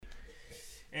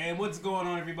And what's going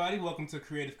on, everybody? Welcome to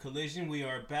Creative Collision. We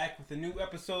are back with a new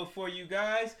episode for you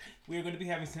guys. We're going to be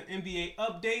having some NBA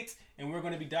updates, and we're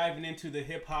going to be diving into the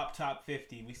hip hop top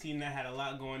 50. We've seen that had a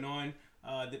lot going on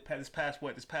this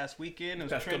past weekend.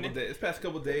 This past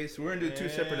couple days. We're going to do two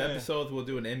separate episodes. We'll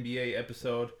do an NBA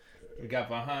episode. We got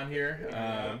Vahan here.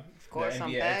 Of course,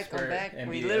 I'm back. NBA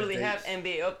we literally have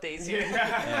NBA updates here.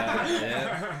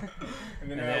 And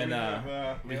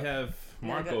then we have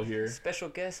Marco here. Special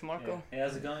guest, Marco. Hey,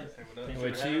 how's it going?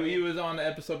 Which he was on the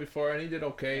episode before and he did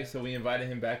okay, so we invited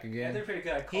him back again. Yeah, they're pretty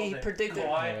good. He predicted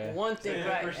one thing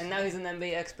right, and now he's an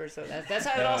NBA expert. So that's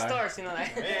how it all starts, you know.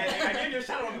 Like. I gave you a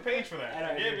shout out on the page for that.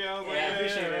 I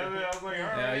appreciate it. I was like, all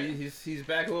right. Yeah, he's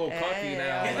back a little cocky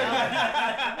now.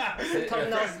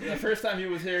 The first time he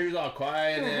was here, he was all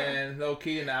quiet and low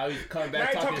key, and now he's coming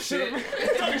back talking shit.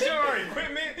 Talking shit about our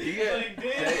equipment.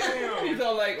 He's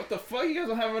all like, what the fuck? You guys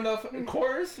don't have enough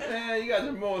chorus? Man, you guys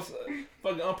are most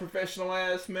fucking unprofessional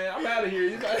ass, man. I'm out of here.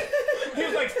 He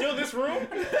was like, still this room?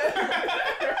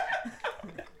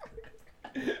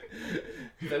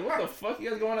 He's like, what the fuck you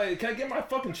guys going on? Can I get my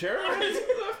fucking chair?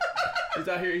 He's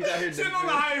out here. Sitting on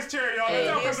the highest chair, y'all. That's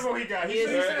how comfortable he got. He's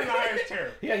sitting in the highest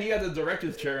chair. Yeah, he got the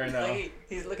director's chair right now. Like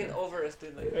he's looking over us,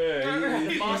 dude. Like,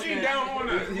 he's looking down on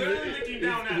us. Literally looking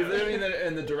down at us. He's literally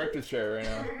in the director's chair right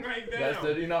now. That's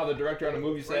the, you know how the director on the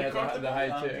movie set has the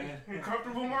highest chair. You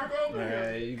comfortable, Marco?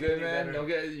 Alright, you good, man? Don't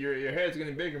get your head's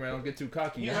getting bigger, man. Don't get too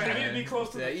cocky. I need to be close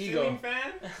to the ceiling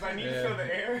fan because I need to feel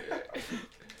the air.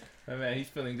 Man, he's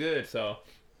feeling good, so.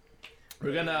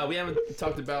 We haven't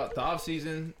talked about the off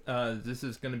season. This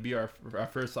is gonna be our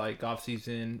first off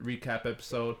season recap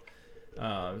episode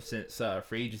since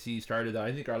free agency started.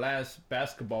 I think our last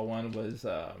basketball one was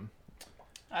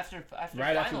after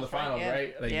right after the finals, yeah.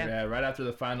 right? Right after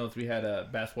the finals, we had a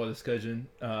basketball discussion,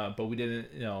 but we didn't.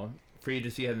 Free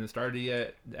agency hadn't started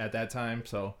yet at that time,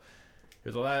 so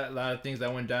there's a lot of things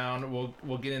that went down.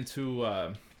 We'll get into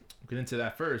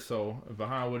that first. So,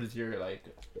 Vahan, what is your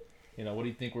what do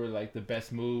you think were the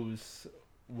best moves?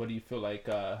 What do you feel like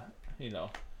it's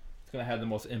gonna have the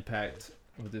most impact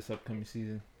with this upcoming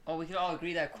season? Oh, we could all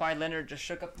agree that Kawhi Leonard just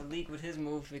shook up the league with his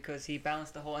move because he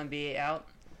balanced the whole NBA out.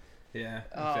 Yeah,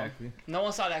 exactly. No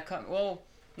one saw that coming. Well,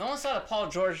 no one saw the Paul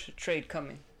George trade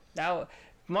coming.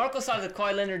 Marco saw the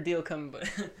Kawhi Leonard deal coming, but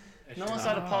no one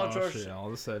saw the Paul George. Shit, all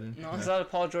of a sudden. No one saw the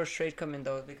Paul George trade coming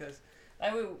though, because.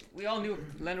 We all knew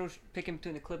Leonard was picking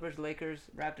between the Clippers, Lakers,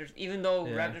 Raptors. Even though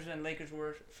Raptors and Lakers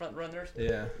were front runners,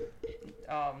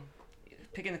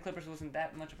 picking the Clippers wasn't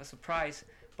that much of a surprise.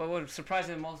 But what surprised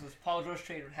me the most was Paul George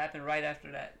trade would happen right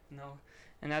after that.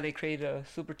 And now they created a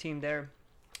super team there.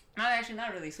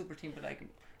 Not really a super team, but like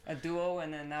a duo.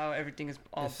 And then now everything is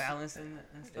all balanced and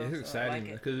stuff. It's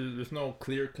exciting because there's no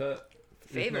clear cut.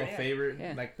 There's no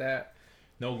favorite like that.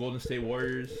 No Golden State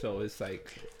Warriors, so it's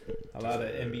like a lot of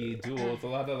NBA duos, a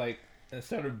lot of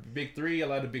instead of big three, a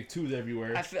lot of big twos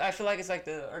everywhere. I feel like it's like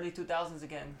the early 2000s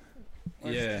again.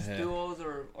 Where it's just duos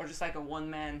or just like a one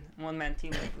man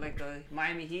team like the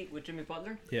Miami Heat with Jimmy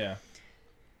Butler. Yeah.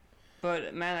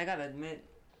 But man, I gotta admit,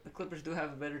 the Clippers do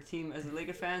have a better team. As a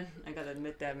Laker fan, I gotta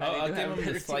admit that, man. I'll give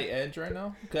them a slight edge right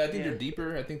now because I think they're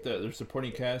deeper. I think their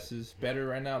supporting cast is better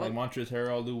right now, like Montrezl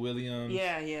Harrell, Lou Williams.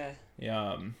 Yeah.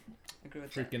 Agree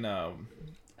with freaking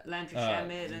Landry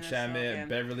Shamet,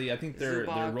 Beverly. I think their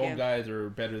role guys are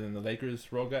better than the Lakers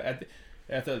role guy.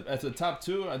 At the top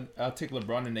two, I'll take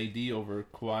LeBron and AD over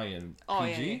Kawhi and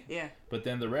PG. Yeah. But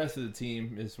then the rest of the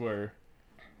team is where.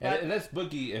 And that's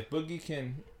Boogie. If Boogie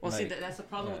can. Well, see, that's the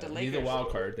problem with the Lakers. He's a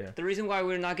wild card there. The reason why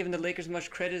we're not giving the Lakers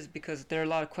much credit is because there are a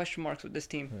lot of question marks with this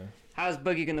team. Yeah. How's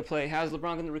Boogie going to play? How's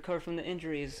LeBron going to recover from the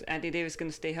injuries? Anthony Davis going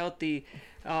to stay healthy?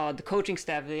 The coaching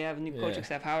staff, they have a new coaching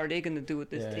staff. How are they going to do with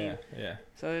this team? Yeah.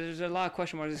 So there's a lot of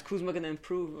question marks. Is Kuzma going to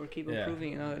improve or keep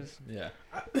improving? A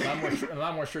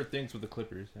lot more sure things with the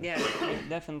Clippers. Yeah,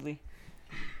 definitely.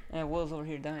 Yeah, Will's over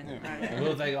here dying. Right.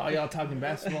 Will's like, y'all talking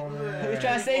basketball, man. He's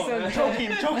trying to say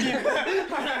something.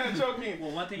 Choking.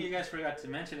 Well, one thing you guys forgot to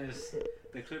mention is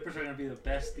the Clippers are going to be the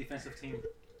best defensive team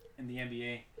in the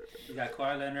NBA. You got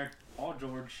Kawhi Leonard, Paul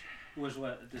George, who was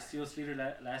the steals leader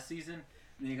last season.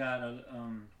 And you got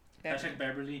Patrick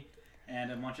Beverly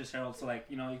and Montrezl Harrell. So,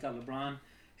 you got LeBron.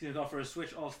 He's going to go for a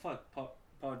switch. Oh, fuck. Paul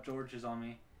George is on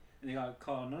me. And they got to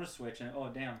call another switch. And, oh,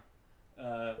 damn.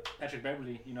 Patrick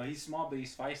Beverly, he's small but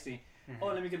he's feisty. Mm-hmm. Oh,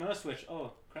 let me get another switch.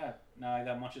 Oh, crap. Now I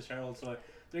got Montrezl Harrell. So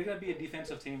they're going to be a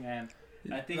defensive team. And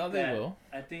I think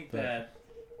that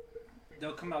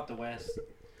they'll come out the West.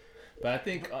 But I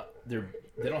think they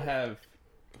don't have.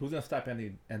 Who's gonna stop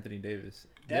Anthony Davis?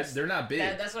 They're not big.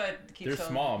 That's what I keep. They're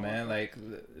small, man. Like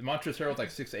Montrezl Harrell's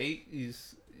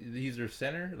 6'8". he's their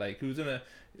center. Like who's gonna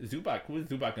Zubac? Who's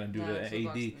Zubac gonna do Nah, to it's AD?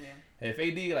 Zubac's- yeah. If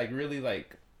AD like really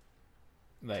like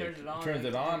turns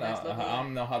it on, I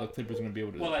don't know how the Clippers are gonna be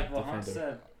able to. Well, like Vahan defend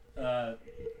him. said,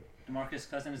 DeMarcus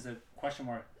Cousins is a question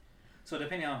mark. So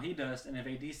depending on how he does, and if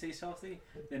AD stays healthy,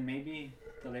 then maybe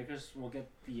the Lakers will get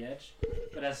the edge.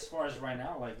 But as far as right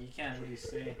now, like you can't really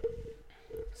say.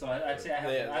 So I'd say I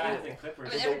have the Clippers.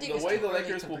 I mean, everything The is way too the early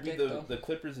Lakers to will beat predict, the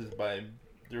Clippers is by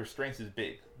their strength is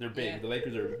big. They're big. Yeah. The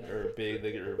Lakers are big.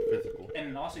 They are physical.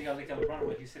 And also you got to look at LeBron.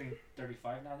 What he's hitting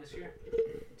 35 now this year.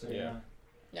 So, Yeah.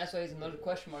 That's why he's another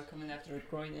question mark coming after a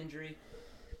groin injury.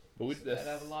 But we That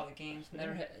have a lot of games.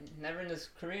 Never in his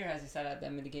career has he sat out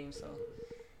that many games. So,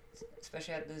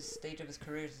 especially at this stage of his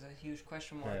career, it's a huge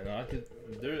question mark. Yeah,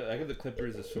 no, I give the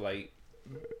Clippers a slight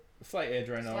edge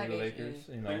right now over the Slight edge, Lakers.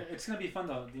 You know, But it's gonna be fun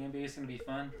though. The NBA is gonna be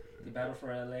fun. The battle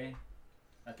for LA,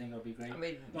 I think it'll be great. I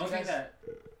mean, The only thing that,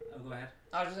 go ahead.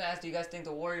 I was just gonna ask, do you guys think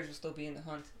the Warriors will still be in the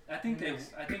hunt? I think they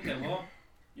will.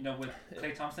 You know, with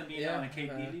Klay Thompson being out and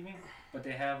KD leaving, but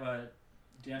they have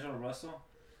D'Angelo Russell,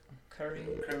 Curry.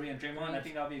 and Draymond. I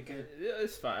think that'll be a good. yeah,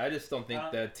 it's fine. I just don't think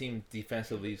that team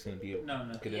defensively is gonna be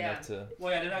No. good Yeah. enough to.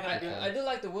 Well, yeah, they're not gonna. I do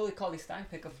like the Willie Cauley-Stein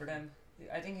pickup for them.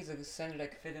 I think he's a center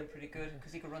that could fit in pretty good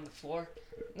because he could run the floor.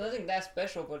 Nothing that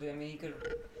special, but I mean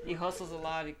he hustles a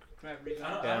lot. He could grab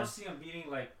rebounds. I don't see them beating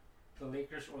like the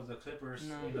Lakers or the Clippers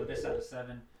No. in the best out of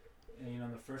 7, and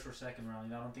in the first or second round.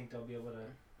 You know, I don't think they'll be able to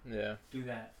Yeah, do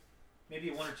that. Maybe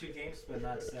 1 or 2 games, but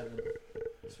not 7.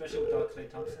 Especially without Klay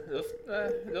Thompson.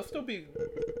 they'll still be.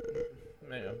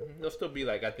 Man, they'll still be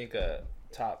like I think a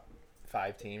top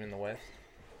 5 team in the West,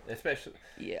 especially.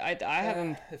 Yeah, I have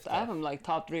him. It's I have tough. him like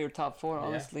top 3 or top 4.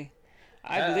 Honestly,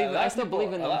 A I lot I of still people-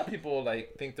 believe in A lot them. of people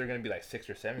like think they're gonna be like 6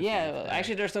 or 7. Yeah, seeds.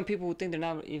 actually, there's some people who think they're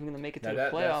not even gonna make it to Now the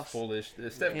that's playoffs. foolish.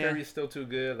 Steph Yeah. Curry's still too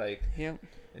good. Like Yep.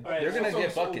 they're gonna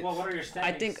get buckets. Well, what are your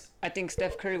standings? I think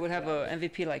Steph Curry would have a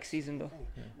MVP like season though.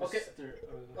 Okay.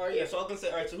 All right, yeah. So I was gonna say,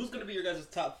 all right. So who's gonna be your guys'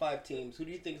 top 5 teams? Who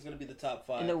do you think is gonna be the top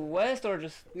 5? In the West or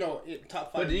just No,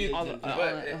 top 5. But do you? All teams. the-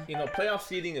 But you know, playoff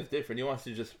seeding is different. You want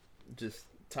to just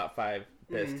top 5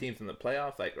 best teams in the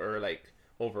playoffs, like or like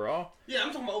overall. Yeah, I'm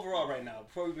talking about overall right now.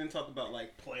 Before we even talk about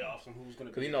like playoffs and who's gonna.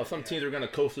 Because be you know some teams are gonna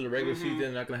coast to the regular Mhm. season.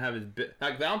 They're not gonna have as big.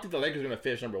 Like, I don't think the Lakers are gonna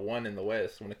finish number 1 in the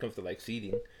West when it comes to like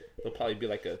seeding. They'll probably be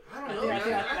like a. I don't know.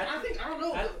 I don't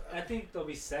know. I think they'll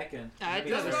be second. I Maybe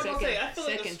That's think what they're I'm gonna say. I second. feel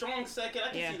like a Second. strong second. I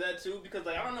can Yeah. see that too because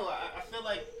like I don't know. I feel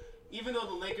like even though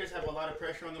the Lakers have a lot of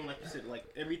pressure on them, like you said, like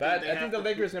everything. But they I have think the to-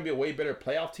 Lakers are gonna be a way better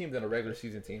playoff team than a regular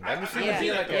season team. I can see them Yeah,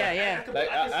 being like a. yeah. Like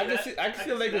I can that. see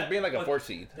the Lakers that. being like a But 4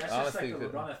 seed. That's just Honestly, like the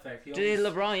LeBron effect. He Dude,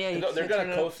 always- LeBron, yeah, they're he gonna turn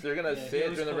it coast. They're gonna Yeah, he sit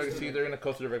always during the coasts regular to season. the- They're gonna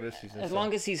coast to the regular season. As so.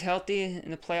 long as he's healthy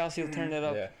in the playoffs, he'll turn it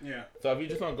up. Yeah. Yeah. So if you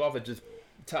just want to go off at just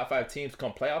top 5 teams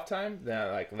come playoff time,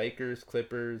 then like Lakers,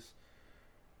 Clippers.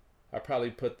 I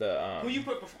probably put the. Who you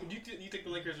put? Before, you think the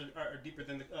Lakers are deeper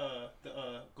than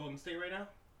the Golden State right now?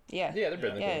 Yeah. Yeah, they're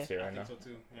better than Yeah. Golden State I right think now. so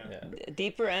too. Yeah. Yeah.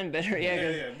 Deeper and better,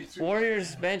 yeah. 'cause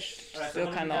Warriors bench Alright, so still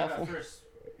who do kind you of have at awful. First,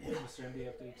 Mr.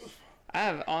 NBA updates.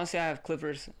 I have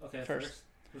Clippers. Okay, First. first.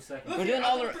 Who's second? Look, We're doing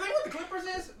all the the- thing with the Clippers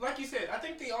is, like you said, I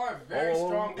think they are a very Oh.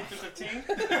 strong defensive team.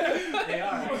 They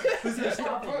are. Who's gonna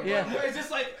stop them? Yeah. But it's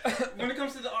just like when it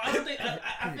comes to the, I don't think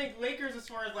I think Lakers as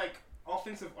far as like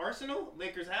offensive arsenal,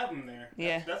 Lakers have them there.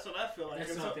 Yeah. That's what I feel like.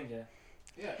 That's And what I so- think. Yeah.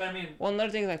 yeah. But I mean, Well,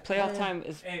 another thing like playoff time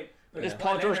is hey, but is Kawhi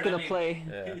Paul George Leonard, gonna I mean, play?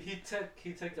 Yeah.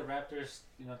 He took the Raptors,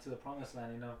 to the promised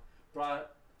land.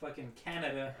 Brought fucking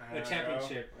Canada I a know.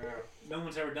 championship. Yeah. No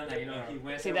one's ever done that. He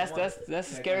went. See, there, that's won. that's that's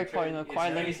the Like, scary it's part. crazy. Kawhi It's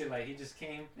Leonard. crazy, like he just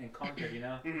came and conquered.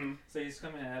 Mm-hmm. So he's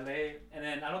coming to LA, and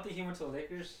then I don't think he went to the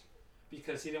Lakers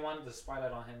because he didn't want the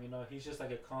spotlight on him. He's just like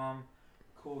a calm,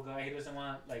 cool guy. He doesn't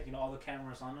want all the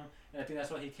cameras on him, and I think that's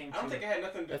why he came I don't to. think it had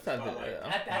nothing to do with That's not the- spotlight.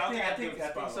 I think so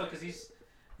Spotlight. because he's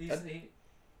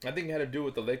I think it had to do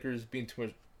with the Lakers being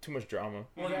too much drama.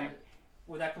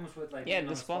 well, that comes with like Yeah, being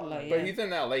the on spotlight, But Yeah. he's in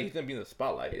LA. He's gonna be in the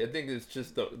spotlight. I think it's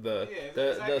just the Yeah,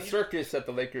 exactly. circus that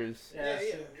the Lakers. Yeah,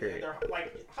 yeah. Great. They're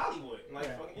like Hollywood. Like,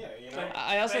 Yeah. fucking, yeah, But,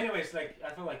 I also but anyways, like I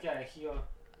feel like he.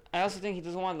 I also think he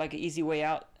doesn't want like an easy way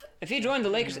out. If he joined the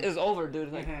Lakers, it's over,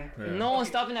 dude. Like Yeah. no one's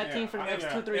stopping that Yeah. team for the next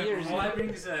Yeah. 2-3 If years. Kawhi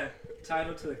brings a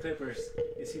title to the Clippers,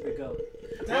 is he the GOAT?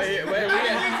 Wait, That's what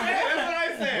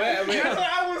I said. Wait. That's what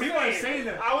I was People are saying. saying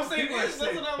that. I was saying People are this.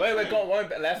 That's saying- what I was Go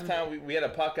one. Last time we had a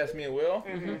podcast, me and Will.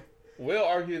 Mm-hmm. Will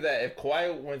argued that if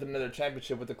Kawhi wins another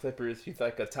championship with the Clippers, he's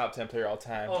like a top 10 player all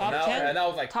time. Oh, Top 10? And I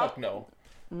was like, Top- fuck no.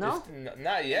 No.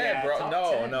 Not yet, bro. top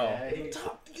No, 10, no.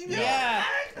 Yeah.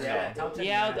 Yeah, top 10.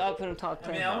 Yeah, I'll put him top I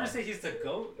 10. mean, I want to say he's the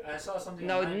GOAT. I saw something.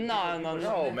 No, online. no,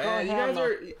 No, man. You hell guys no.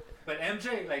 are. But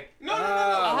MJ, like, No. Oh,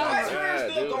 Kawhi's yeah, career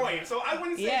is still dude. going, so I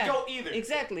wouldn't say Yeah, GOAT either.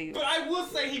 exactly. But I will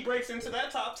say he breaks into that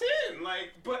top 10. Like,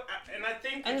 and I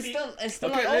think And if it's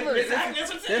still Okay, not over. Exactly,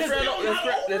 that's what I'm saying. Let's It's still rattle- not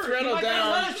let's over. rattle He might down.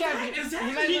 win another championship. Exactly.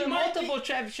 He might He win might multiple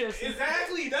championships.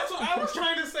 Exactly. That's what I was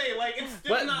trying to say. Like, it's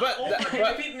still But- not but- over. that- And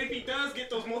but- if he does get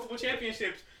those multiple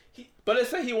championships, But let's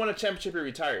say he won a championship and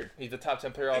retired. He's the top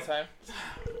 10 player all time?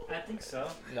 I think so.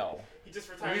 No. he just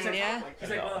retired. He's like, Yeah. He's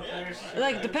like one of the Yeah. players.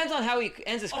 Like depends on how he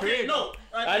ends his Okay, career. no.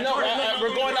 I know,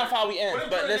 we're going off how we end, What if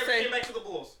but Jordan let's never say came back to the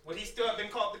Bulls? Would he still have been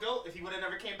called the GOAT if he would have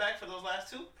never came back for those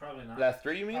last two? Probably not. last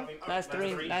 3, you mean? Last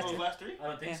three. Those last three? I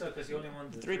don't think Yeah. so because he only won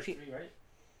the Three first pe- 3, right?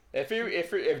 If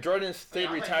Jordan stayed Yeah,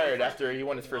 I think retired he won after he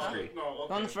won his first 3. No,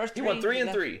 okay. On the first He three. won 3 and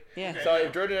left- 3. Yeah. Okay. So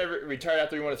if Jordan ever retired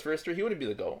after he won his first 3, he wouldn't be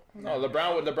the GOAT. No,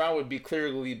 LeBron would be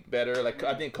clearly better. Like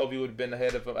I think Kobe would have been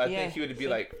ahead of him. I Yeah, think he would be see.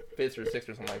 like 5th or 6th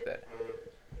or something like that.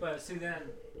 But see, then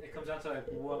it comes down to like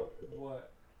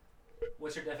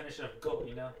what's your definition of GOAT?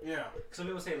 You know, Yeah. some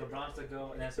people say LeBron's the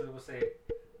GOAT, and then some people say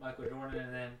Michael Jordan,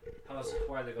 and then how's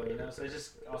Kawhi the GOAT? You know, so it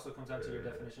just also comes down to your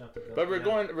definition of the GOAT. But you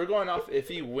know? we're going off if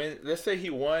he win. Let's say he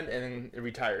won and then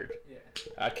retired. Yeah.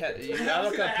 I can't. I'm That's not not gonna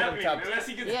put him happening top. unless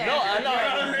he gets Yeah. No, I know. You know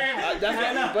what I'm saying? That's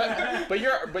I know. what,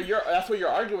 but you're that's what you're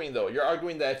arguing though. You're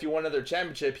arguing that if you won another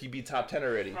championship, he'd be top 10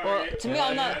 already. Right. Well, to me, Yeah,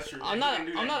 I'm not. that's true. I'm You not. can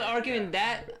do I'm that. not arguing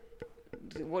Yeah. that.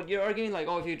 What you're arguing, like,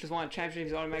 oh, if you just want a championship,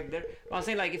 he's automatically there. But I'm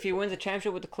saying, like, if he wins a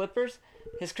championship with the Clippers,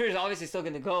 his career is obviously still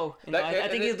gonna go. You know, That- I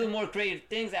think and he'll do more creative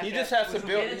things after. He just that, has to which will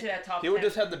build. get into that top He would 10.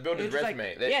 just have to build He his would just, resume.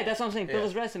 like, That- yeah, that's what I'm saying. Build yeah.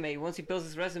 his resume. Once he builds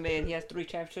his resume and he has 3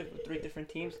 championships with 3 different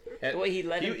teams, And the way he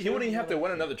led he him wouldn't to, even you have know, to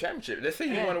win another championship. Let's say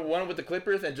he Yeah. won one with the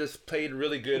Clippers and just played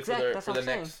really good Exactly, that's for what the I'm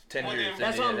saying. next 10 Well, years. then, and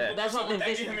That's yeah, what I'm- that- that's So what would that get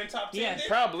envision- him in top 10 Yeah. then?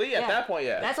 Probably at Yeah. that point,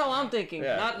 yeah. That's all I'm thinking.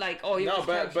 Yeah. Not like, oh, he No, was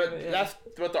but championship, yeah. that's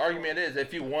what the argument is.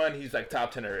 If you won, he's like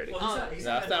top 10 already. Well, he's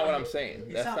No, that's not what I'm saying.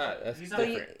 He's That's not- not. That's he's not- But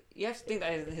different. you have to think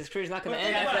that his career's not gonna But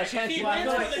end think after about that it. If he championship.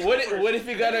 wins with the What Clippers, if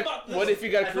you got think a about what this. if you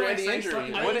got a I feel career like ending saying injury?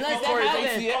 something- What if Unless he that tore his happens.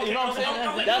 ACL? You know what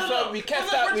I'm saying? That's what we can't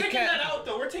stop. We're We taking can't. that out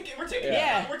though. We're taking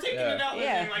Yeah. it out. We're taking Yeah. it out.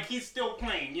 Yeah. And like he's still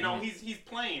playing. You know, he's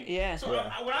playing. Yeah. So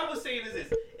Yeah. what I was saying is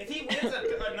this: if he wins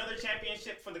another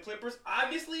championship for the Clippers,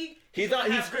 obviously He's gonna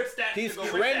not. have good stats He's to go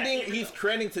with trending. that, even He's though-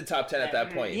 trending to top 10 at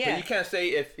that point. Yeah. But you can't say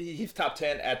if he's top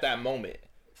 10 at that moment.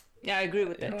 Yeah, I agree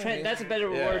with You know that. what I Trend, mean? that's a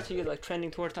better Yeah. word to use, like trending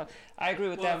towards top. I agree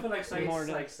with Well, I that feel like Saeed's more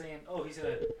than. like saying, oh, he's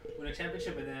gonna win a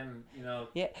championship, and then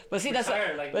Yeah, but see, that's.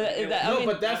 retire, like, but yeah, that, I No, mean,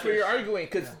 but that's what you're arguing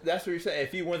because Yeah. that's what you're saying.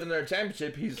 If he wins another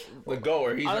championship, he's the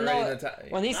goer. He's I don't already know. in the top.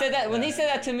 When he said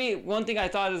that, to me, one thing I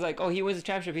thought is like, oh, he wins the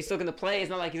championship, he's still gonna play. It's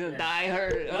not like he's gonna Yeah. die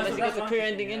hurt unless he that's gets a what I'm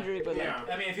career-ending thinking, yeah. injury. But like, Yeah.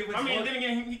 I mean, if he wins I mean, both- then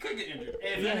again, he could get injured.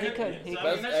 Yeah, he could. He So, could.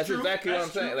 I mean, That's true. exactly what That's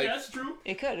I'm saying, true. like- That's true.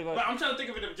 it could. But I'm trying to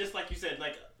think of it just like you said,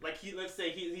 like let's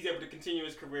say he's able to continue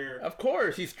his career. Of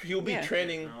course, he'll be Yeah.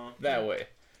 trending No. that way.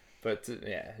 But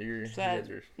yeah, you're So that-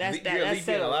 you're that's- you're that's leaving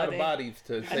settled, a lot I of think. bodies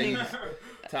to say think- he's top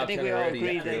I think 10 we all already.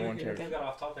 agree after that- they won we championship. got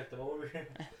off topic though. What were we?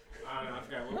 I don't know. I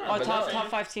forgot. What No, we Oh, but top that's-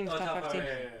 5 teams, Oh, top top 5 five, teams.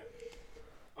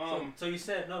 Yeah. So you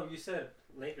said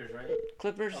Lakers, right?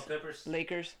 Clippers, Oh, Clippers.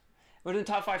 Lakers. We're doing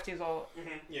top 5 teams all.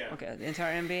 Yeah. Okay, the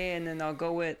entire NBA, and then I'll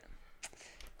go with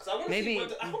So I want to Maybe- see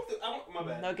what I want. My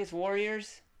bad. Nuggets,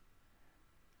 Warriors,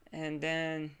 and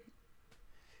then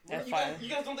Well, at you guys, 5. you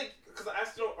guys don't think? Because I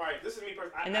still. All right, this is me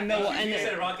personally. And then I think Milwaukee. he's- And You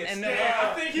said then Rockets. and Yeah, I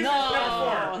Milwaukee. think he's No,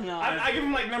 number 4. no. I give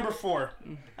him like number 4.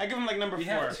 I give him like number We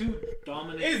 4. have two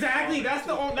dominant. Exactly. That's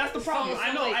the problem. So,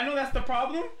 I know. like- I know that's the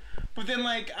problem. But then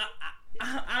like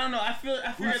I don't know. I feel they're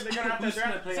gonna have to who's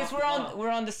gonna draft. play Since off the we're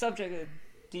on the subject,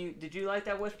 did you like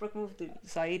that Westbrook move,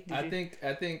 Saeed? Did I you?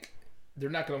 think they're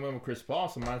not gonna win with Chris Paul,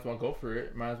 so might as well go for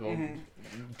it. Might as well.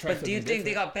 Try But do you something think they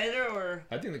different. got better or?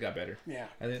 I think they got better. Yeah.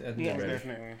 I think Yeah, they're better.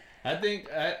 Definitely. I think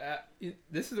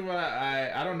this is what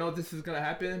I don't know if this is gonna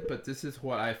happen, but this is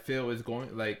what I feel is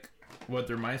going like what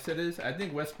their mindset is. I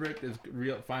think Westbrook is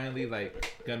finally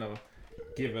like gonna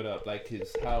give it up, like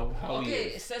his how he Okay,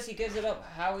 it is. says he gives it up.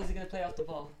 How is he gonna play off the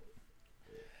ball?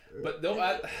 But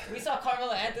though We saw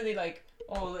Carmelo Anthony like,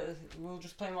 oh, we'll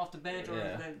just play him off the bench, or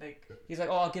Yeah. then, like he's like,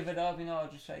 oh, I'll give it up, I'll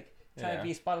just like try Yeah. to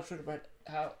be a spot up shooter, but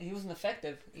how he wasn't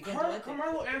effective. He couldn't do anything.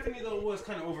 Carmelo Anthony though was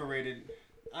kind of overrated.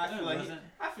 I No, feel it like wasn't.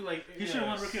 he He should have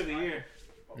won Rookie of the Year.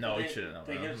 no, he They- shouldn't have.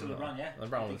 they gave it to No. LeBron, yeah. I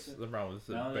LeBron think was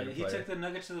so. a No, better he player. took the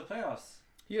Nuggets to the playoffs.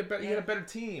 He had a better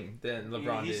team than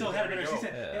LeBron He did. still had a better There we go.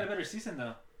 season. He Yeah. had a better season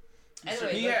though.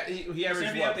 Anyway, He averaged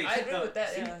Maybe what? they I took agree the- with that.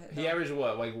 see, Yeah. He averaged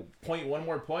what, like one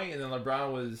more point, and then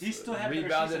LeBron was He still had a better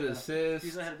rebounded, season, though. assists.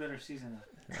 He still had a better season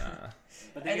though. Nah.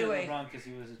 But they Anyway. gave LeBron because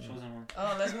he was a chosen one.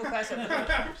 Oh, let's move past that.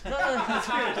 No, that's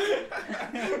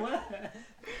weird.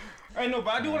 I know,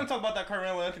 but I do want to talk about that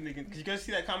Carmelo Anthony because you guys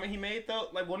see that comment he made though.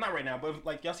 Like, well, not right now, but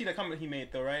like y'all see that comment he made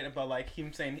though, right? About like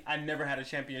him saying I never had a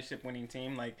championship winning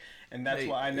team, like, and that's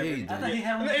why I never. he I thought he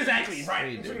had one. Exactly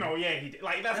right. He did. No, yeah, he did.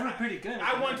 Like that's They were pretty good.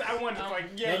 I want to like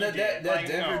yeah. No, he did. that Like,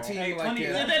 Denver no. team, Hey, like 20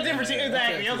 Yeah, that Denver team,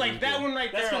 exactly. I was like that one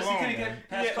right That's there because he alone. couldn't get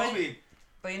past Yeah. Kobe.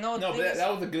 But you know, No, the but thing is,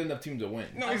 that was a good enough team to win.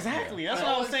 No, exactly. That's But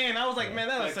what I I was was- saying. I was like, man,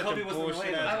 that was Like, such Kobe a was in the way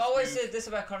bullshit. of that. I've always said this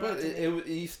about Carmelo But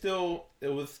Anthony.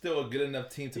 it was still a good enough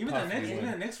team to Even the possibly Knicks,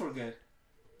 win. Knicks were good.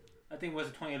 I think was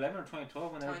it 2011 or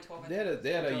 2012 when they were. 2012.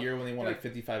 They had a year when they won like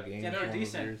 55 games. Yeah, they were one of those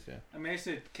decent. years, yeah. I mean, I used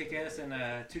to kick ass in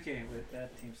 2K with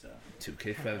that team, so.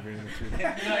 2K feathering the two.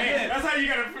 Hey, that's how you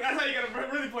gotta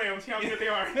really play them. See how good they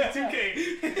are.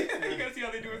 2K. You gotta see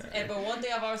how they do it. And but one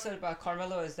thing I've always said about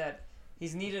Carmelo is that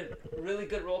he's needed really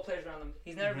good role players around him.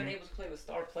 He's never been able to play with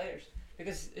star players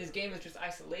because his game is just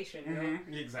isolation, you know.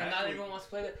 Exactly. And not everyone wants to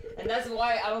play with. And that's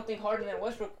why I don't think Harden and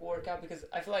Westbrook will work out because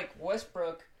I feel like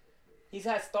Westbrook, he's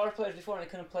had star players before and they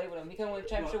couldn't play with him. He couldn't win a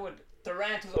championship with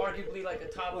Durant, who's arguably like a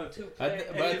top 2 player.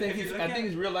 But I think if you he's look I at- think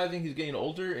he's realizing he's getting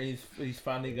older and he's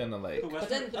finally gonna like. But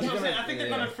then, That's what I'm saying. I think Yeah.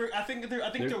 they're gonna. I think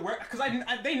they're work because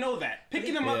they know that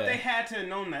picking them up. Yeah. They had to have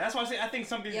known that. That's why I say I think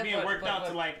something's Yeah, being but- worked but- out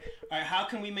to but- like, all right, how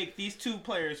can we make these two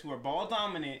players who are ball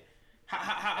dominant?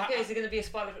 okay, is he gonna be a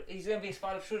spot? He's gonna be a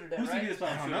spot up shooter then, Who's right? gonna be the spot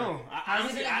I don't shooter? know.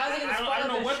 How's he gonna I don't know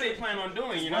spot what up they and plan on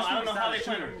doing. You know, I don't know how they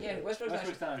plan. Yeah, Westbrook's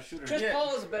Westbrook's not. not a shooter. Chris Yeah.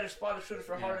 Paul is a better spot up shooter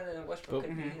for Harden than Westbrook But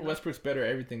could be. You know? Westbrook's better at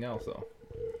everything else though.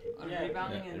 On Yeah.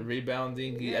 rebounding Yeah, and.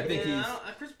 rebounding. I think he's.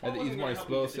 Chris I think he's more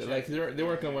explosive. Like they weren't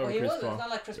gonna win Well, with he Chris was. It's Paul. not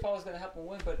like Chris Paul was gonna help him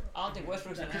win, but I don't think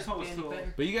Westbrook's gonna Chris help Paul be was any still-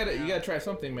 better. But you gotta try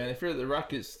something, man. If you're the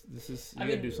Rockets, you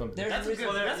gotta do something. there's That's a reason-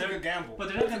 good. That's a they're- good gamble. But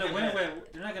they're not gonna That's a win good bet.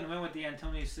 with they're not gonna win with the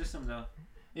Antonio system though.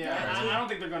 Yeah, I don't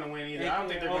think they're gonna win either. I don't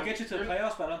think they're They'll gonna get you to the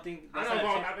playoffs, but I don't think. I that's don't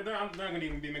know. not a They're not gonna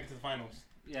even be making it to the finals.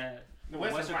 Yeah. The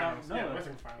Western Western Finals. Conference, Yeah, no.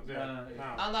 Western Finals. Yeah. No.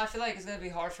 I don't know. I feel like it's gonna be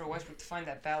hard for Westbrook to find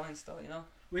that balance, though. You know,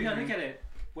 We gotta look at it.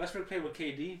 Westbrook played with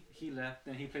KD. He left.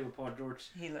 Then he played with Paul George.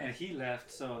 And he left.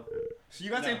 So. So you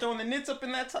guys ain't throwing the Nets up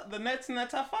in that the Nets in that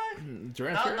top 5?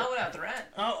 Durant. not without Durant.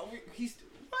 Oh, he's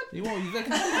what? He won't.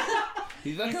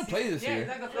 He's not gonna play this Yeah, he's year.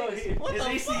 not gonna play this year. What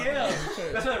the It's fuck?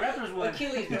 ACL. That's what the Raptors won.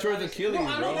 Achilles. He tore his Achilles, No,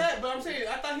 I know bro. that, but I'm saying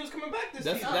I thought he was coming back this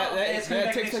That's season. it's coming that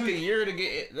back takes next like a week. year to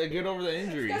get over the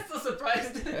injury. That's so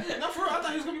surprised. No, for real, I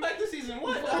thought he was coming back this season.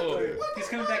 What? Whoa. He's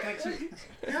coming back next week.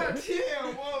 God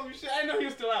damn! Whoa, shit! I know he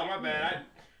was still out. My bad.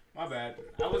 My bad.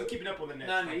 I wasn't keeping up with the Nets.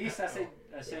 No, in the East, I say.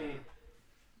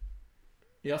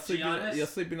 Y'all Giannis?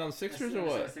 sleeping on the Sixers or I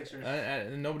said what?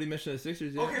 Sixers. Nobody mentioned the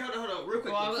Sixers yet. Okay, hold on, real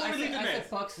quick. Well, Before I we leave said- the I said Nets,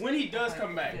 Bucks. when he does Okay.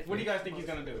 come back, what do you guys think he's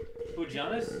gonna do? Who,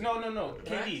 Giannis? No, Durant?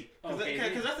 KD. Oh, Because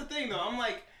KD. that's the thing, though. I'm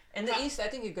like, In the East, I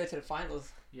think you go to the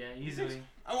finals. Yeah, easily.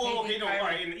 oh, well, okay, KD, no, all Kyrie.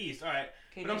 right, in the East, all right.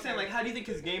 KD, But I'm saying, like, Kyrie. how do you think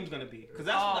his game's gonna be? Because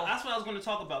that's Oh. that's what I was gonna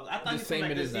talk about. I thought The he's same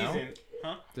coming back it this is now? season.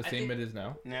 Huh? The I same think- it is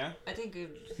now. Yeah. I think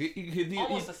He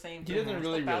almost the same. doesn't It's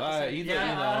really about the rely. same. He's Yeah,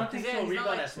 like, I don't think Yeah, he'll he's not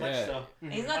rebound like- as much, Yeah. though.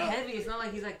 He's not heavy. It's not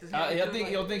like he's like this.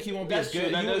 he'll think he won't be That's as true.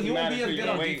 good. That He doesn't won't matter be as who good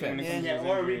you on wait defense. when it Yeah. comes to Yeah, his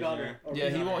or a injuries, rebounder. Or Yeah,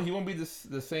 he rebounder. won't be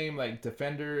the same like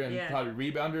defender and Yeah.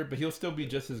 probably rebounder, but he'll still be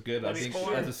just as good. I But think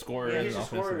scorer. as a scorer Yeah, and he's a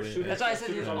scorer, offensively. shooter. Yeah. That's why I said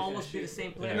he'll Shooters almost be the shoot.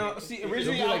 same player. Yeah. No, see, He'll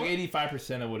originally be I like was-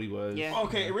 85% of what he was. Yeah.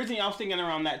 Okay, originally I was thinking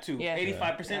around that too, Yeah.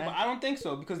 85%. Yeah. But I don't think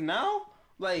so because now,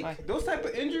 like Why? those type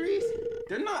of injuries,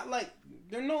 they're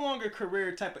no longer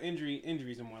career type of injuries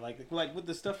anymore. Like with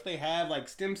the stuff they have, like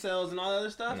stem cells and all that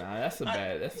other stuff. Nah,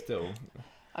 that's still.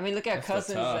 I mean, look at That's the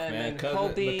Cousins tough, and, man. and Cousins-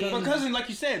 Kobe. but But cousin, like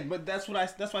you said, but that's why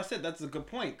I said that's a good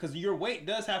point because your weight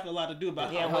does have a lot to do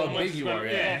about Yeah, how weight. much big you it's gonna- are,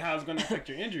 yeah, yeah. and how it's going to affect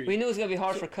your injury. We knew it was gonna be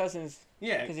hard for Cousins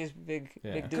Yeah, because he's big,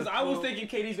 Yeah. big dude. because I was thinking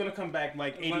KD's going to come back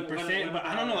like 80%, but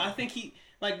I don't know. I think he.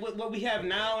 Like what we have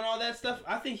now and all that stuff,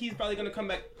 I think he's probably gonna come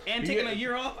back and taking a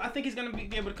year off. I think he's gonna be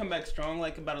able to come back strong,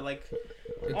 like about I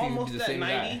think almost he'll be the at same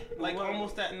 90, guy. like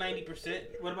almost at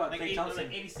 90%. What about Like Klay 80, Thompson?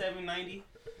 like 87, 90.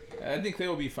 I think Clay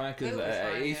will be fine because Clay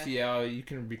will be fine, yeah. ACL you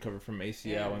can recover from ACL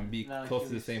Yeah. and be No, close to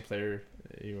the Achilles. same player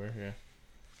you were. Yeah.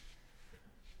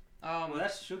 Well,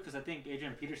 that's true because I think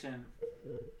Adrian Peterson,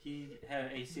 he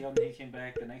had ACL and then he came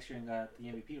back the next year and got the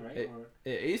MVP, right? It- Or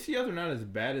ACLs are not as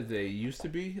bad as they used to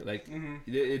be. Like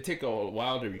it take a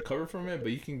while to recover from it,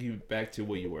 but you can get back to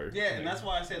what you were. Yeah, and that's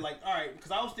why I said like, all right, because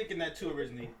I was thinking that too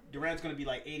originally. Durant's gonna be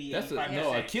like 80, That's 85%.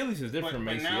 no Achilles is different from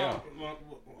ACL. Now, well,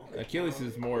 Achilles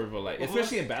is more of a like,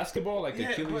 especially in basketball, like Yeah,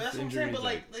 Achilles but that's what I'm injuries. saying. But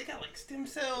like, they got like stem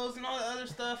cells and all that other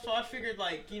stuff. So I figured,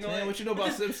 like, you know, man, what you know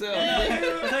about stem cells? Yeah.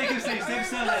 I thought you could say stem That's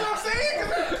cells. what I'm saying.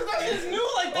 Because I just knew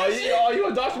like that Oh, shit. you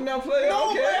a doctor now, player?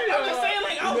 No, Okay. but I'm just saying,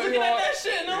 like, I was You looking at know- that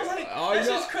shit and I was like, Oh, that's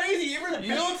you know- just crazy. It really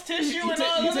builds tissue You and all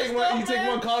that take other one. stuff, You take man.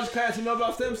 one college class. You know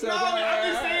about stem cells. No, man,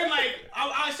 I'm just Alright. saying, like,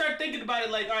 I started thinking about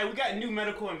it, like, all right, we got new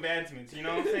medical advancements, you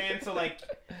know what I'm saying? So, like,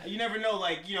 you never know,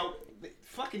 like, you know,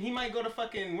 fucking, he might go to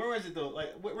fucking, where was it, though?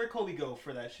 Like, where Kobe go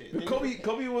for that shit? Didn't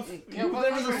Kobe was Yeah, he was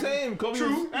never the true. same. Kobe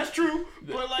True, was. that's true,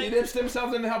 but, He like, didn't stem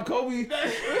cells didn't help Kobe.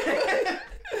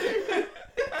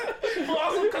 but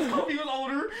also because Kobe was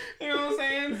older, you know what I'm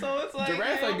saying? So, it's like,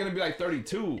 Durant's you like know, gonna be like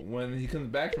 32 when he comes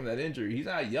back from that injury. He's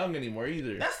not young anymore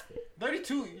either. that's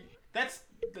 32, that's,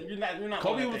 you're not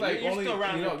Kobe going was at that. like You're only still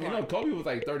around your you know prime. Kobe was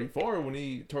like 34 when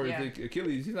he tore Yeah. his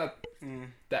Achilles. He's not Mm.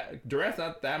 that Durant's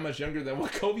not that much younger than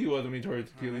what Kobe was when he tore his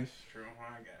Achilles. That's true,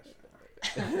 I guess.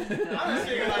 I'm just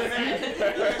thinking like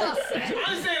that.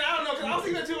 I'm just saying, I don't know, because I was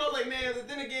thinking that too. I was like, man,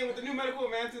 then again, with the new medical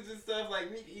advances and stuff,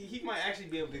 like, he might actually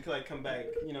be able to, like, come back,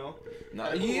 you know? No,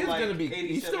 Like, he is like gonna be.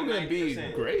 He's still 87, gonna be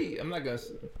 90%. great. I'm not gonna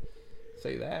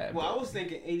say that. Well, but- I was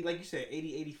thinking 80, like you said,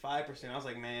 85%. I was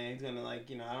like, man, he's gonna, like,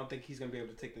 you know, I don't think he's gonna be able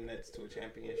to take the Nets to a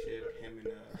championship. Him and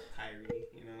Kyrie,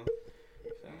 you know.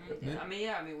 So, I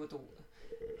mean, with the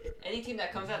any team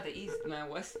that comes out the East, man,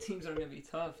 West teams are gonna be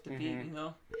tough to beat. Mhm. You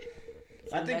know.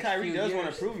 I For the think next Kyrie few does want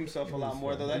years. to prove himself a lot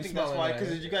more, though. I He's think that's smiling why, at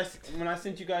because you guys, when I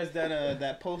sent you guys that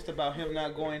that post about him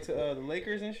not going to the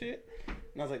Lakers and shit, and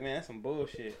I was like, man, that's some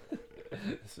bullshit.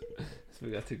 so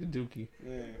we gotta take the Dookie.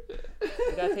 Yeah.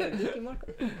 You gotta take a Dookie, Marco.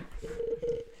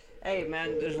 Hey,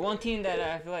 man, there's one team that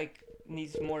I feel like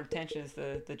needs more attention. Is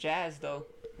the Jazz, though.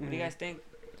 What do you guys think?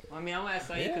 I mean, I'm gonna ask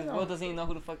Saeed because Yeah. Will doesn't even know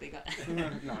who the fuck they got. No,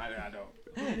 I don't.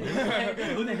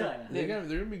 Who they got? They're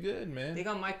gonna be good, man. They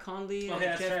got Mike Conley, Oh, yeah,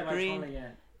 that's Jeff right. Mike Green. Conley, yeah.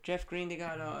 Jeff Green. They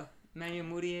got Manuel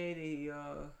Mudiay.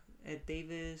 Ed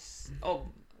Davis. Oh,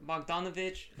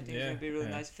 Bogdanovich. I think he's Yeah, gonna be a really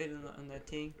yeah. nice fit on that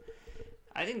team.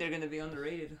 I think they're gonna be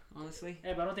underrated, honestly.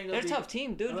 Yeah, but I don't think They're a they'll tough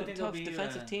team, I dude. don't They're a think they'll tough be,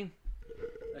 defensive team.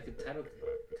 be like a title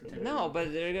contender. No,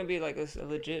 but they're gonna be like a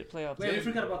legit playoff Wait, we team.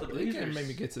 forgot about the They Blazers. can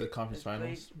maybe get to the conference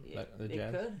finals. Yeah, Like the they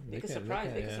Jazz. could. They could can- surprise.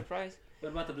 They can, could yeah. surprise. What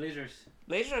about the Blazers?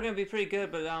 Blazers are gonna be pretty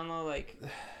good, but I don't know, like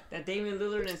that Damian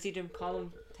Lillard and CJ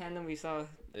McCollum tandem we saw.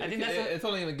 I think that's. It's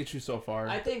only gonna get you so far.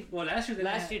 I think Well, last year they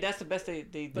didn't last have, year that's the best they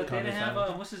but they didn't conference have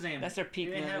finals. what's his name? that's their peak.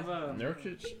 They didn't man. have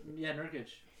Nurkic? Yeah, Nurkic.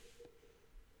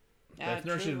 Yeah, If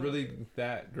Nurse true. is really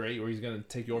that great, where he's gonna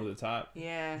take you over the top.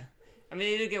 Yeah, I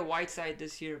mean they did get Whiteside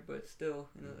this year, but still,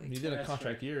 you know, He like, did a That's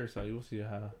contract year, so you'll see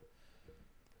how.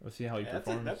 We'll see how he That's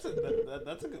performs.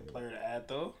 a good player to add,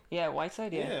 though. yeah,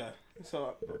 Whiteside. Yeah,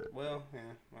 So, well, yeah.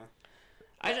 Well.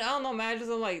 I don't know, man. I just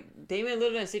don't like Damian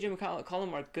Lillard and CJ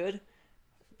McCollum are good,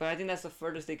 but I think that's the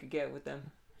furthest they could get with them.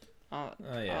 Oh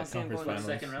I yeah, don't see him conference going to finals.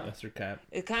 the second round. That's their cap.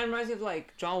 It kind of reminds me of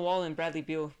like John Wall and Bradley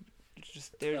Beal.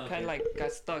 Just they're Okay. kind of like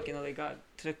got stuck, you know. They got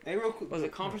to the Hey, real quick. was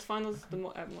it conference finals?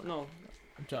 No,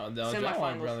 John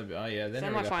Semifinals. Wall, oh yeah, they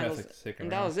never got past Semifinals, the second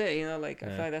and that round. was it. You know, like I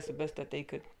Yeah. feel like that's the best that they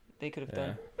could have Yeah.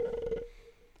 done.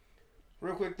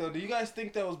 Real quick though, do you guys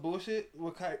think that was bullshit?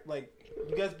 What like,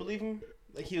 you guys believe him?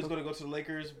 Like he was gonna go to the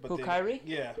Lakers, but Who, then, Kyrie?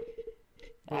 Yeah,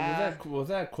 But was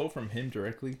that a quote from him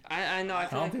directly? I know. I, I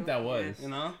feel don't like think that was. you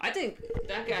know. I think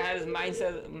that guy had his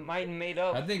mind made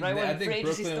up. I think right when free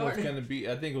agency Brooklyn was started. gonna be.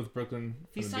 I think it was Brooklyn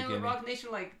He from the signed with beginning. Rock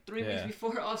Nation like 3 weeks Yeah.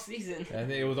 before off season. I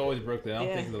think it was always Brooklyn. I don't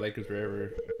Yeah. think the Lakers were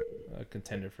ever a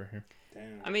contender for him.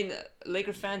 Damn. I mean,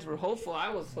 Lakers fans were hopeful. I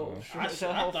was so I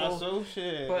hopeful. thought so.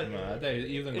 Shit. But- No, I think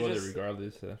he was gonna It go there just-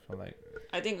 regardless. I feel like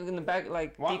I think in the back,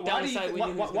 like why, deep down do you inside, think, we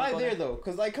knew he was why gonna go there though?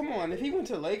 Cause like, come on, if he went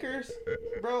to Lakers,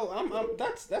 bro,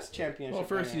 that's championship. well,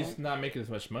 first right he's not making as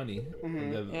much money.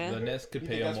 Mhm. Yeah. The Nets could You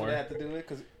pay think him that's what they more. had to do it?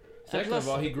 Cause Second plus- of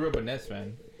all, he grew up a Nets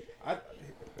fan.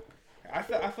 I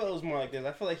felt it was more like this.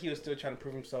 I felt like he was still trying to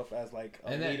prove himself as like a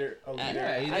And that- leader.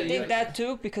 Yeah, he- I he- think that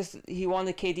too because he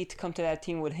wanted KD to come to that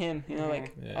team with him. You know,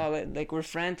 like Yeah. like we're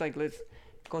friends. Like let's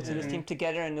go to this Mhm. team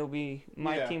together and it'll be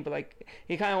my Yeah. team. But like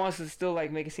he kind of wants to still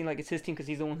like make it seem like it's his team because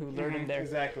he's the one who lured him there.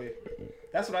 Exactly.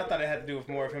 That's what I thought it had to do with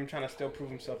more of him trying to still prove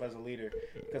himself as a leader.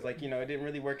 Because like, you know, it didn't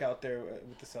really work out there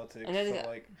with the Celtics. And then so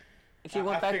like, If he I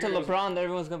went back to figured it was- LeBron,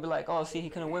 everyone's gonna be like, "Oh, see, he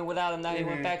couldn't win without him. Now he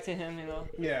went Mhm. back to him." You know,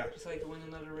 yeah. just like to win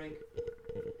another ring.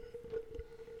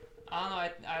 I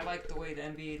don't know. I like the way the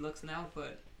NBA looks now,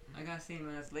 but I gotta say,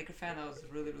 man, as a Laker fan, I was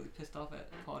really pissed off at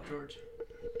Paul George.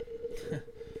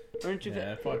 Weren't you?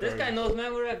 Yeah, Paul This George. guy knows,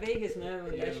 man. We're at Vegas, man.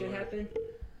 When Yeah, that shit we were. happened,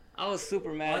 I was super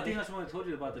Well, mad. I think that's when I told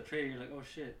you about the trade. You're like, oh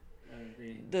shit.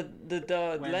 the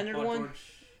when Leonard Paul one. George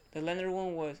The Leonard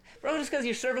one was, bro, just because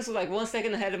your service was like 1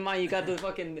 second ahead of mine, you got the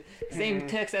fucking same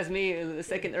text as me a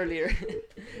second earlier.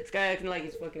 This guy acting like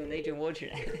he's fucking an Agent Wood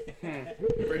here.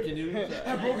 Breaking news.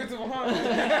 I broke into Muhammad.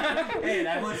 Hey,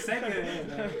 that 1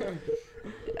 second.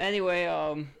 Anyway,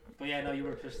 But yeah, no, you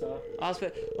were pissed off.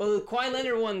 well, the Kawhi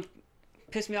Leonard one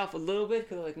pissed me off a little bit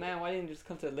because like, man, why didn't you just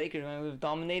come to the Lakers, man? We've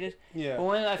dominated. Yeah. But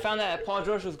when I found out that Paul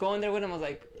George was going there with him, I was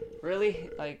like, really?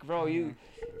 Like, bro, you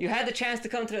had the chance to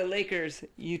come to the Lakers.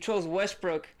 You chose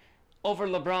Westbrook over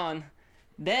LeBron.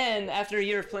 Then, after a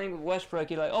year of playing with Westbrook,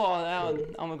 you're like, oh, now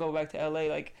I'm going to go back to LA.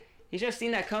 Like, he should have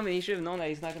seen that coming. He should have known that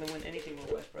he's not going to win anything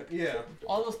with Westbrook. Yeah.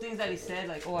 All those things that he said,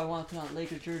 like, oh, I want to put on a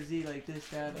Lakers jersey, like this,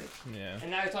 that, like. Yeah.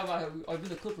 And now you talk about how I've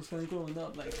been a Clippers fan growing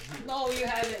up. Like, no, you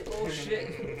haven't. Oh,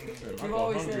 shit. I'm You've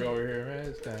always hungry said. over here, man.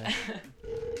 This guy.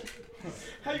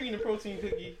 How you eating a protein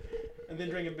cookie and then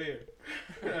drink a beer?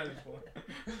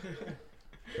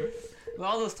 With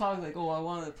all those talks like, oh, I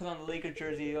want to put on the Laker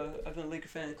jersey. I've been a Laker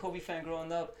fan, Kobe fan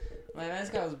growing up. Like, man, this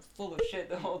guy was full of shit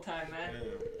the whole time, man.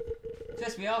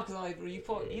 Pissed me off because I'm like,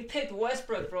 you picked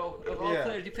Westbrook, bro. Of all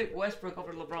players, you picked Westbrook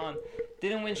over LeBron.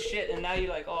 Didn't win shit, and now you're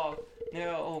like, oh,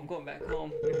 no, I'm going back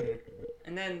home.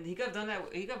 And then he could have done that.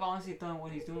 He could have honestly done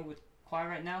what he's doing with Kawhi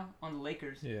right now on the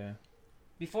Lakers. Yeah.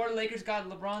 Before the Lakers got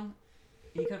LeBron,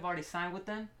 he could have already signed with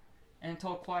them and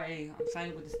told Kawhi, hey, I'm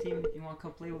signing with this team. You want to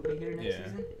come play with me here next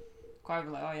season? Kawhi would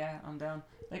be like, oh, yeah, I'm down.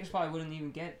 Lakers probably wouldn't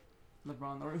even get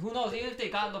LeBron. Or who knows, even if they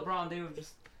got LeBron, they would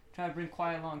just try to bring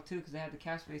Kawhi along, too, because they had the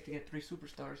cap space to get 3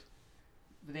 superstars.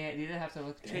 But they did have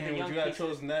to trade the young would you have pieces.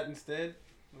 chosen that instead?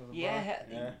 Yeah.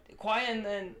 Kawhi and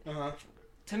then...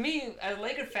 To me, as a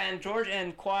Laker fan, George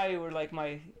and Kawhi were like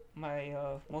my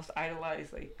most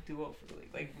idolized like duo for the league.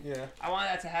 Like, I wanted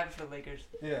that to happen for the Lakers.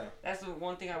 Yeah. That's the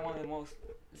one thing I wanted most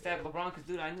instead of LeBron, because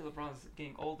dude, I knew LeBron was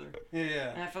getting older.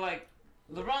 Yeah. And I feel like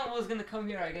LeBron was gonna come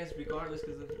here, I guess, regardless,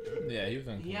 because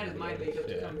he had his mind made up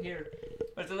to come here.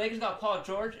 But if the Lakers got Paul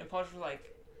George, and Paul George was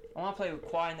like, I want to play with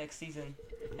Kawhi next season,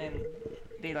 and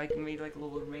they like made like a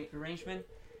little arrangement.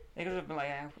 They could have been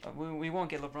like, we won't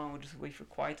get LeBron. We'll just wait for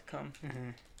Kawhi to come.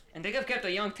 And they could have kept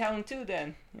a young talent too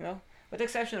then, you know. With the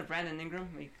exception of Brandon Ingram,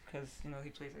 because, you know,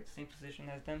 he plays like the same position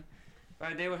as them.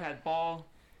 But they would have had Ball,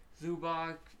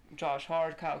 Zubac, Josh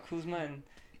Hart, Kyle Kuzma, and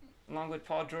along with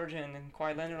Paul George and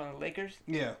Kawhi Leonard on the Lakers.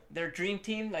 Yeah. Their dream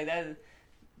team, like that,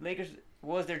 Lakers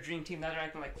was their dream team. Now they're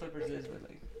acting like Clippers is, but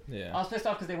like. Yeah. I was pissed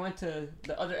off because they went to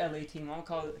the other LA team. I'm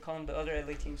gonna call them the other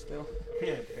LA team still.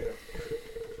 Yeah.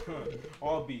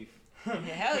 All beef. Yeah,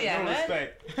 hell yeah, no man.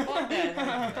 Respect. Fuck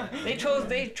that.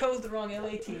 They chose the wrong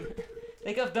LA team.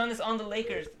 They could have done this on the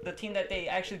Lakers, the team that they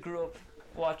actually grew up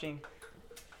watching.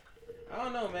 I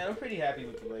don't know, man. I'm pretty happy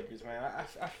with the Lakers, man.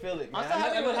 I feel it, man. I'm still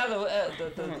happy with how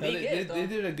the No, league is, they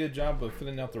did a good job of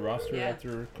filling out the roster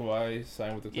after Kawhi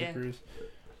signed with the Yeah. Clippers.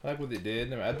 I like what they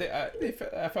did. I mean,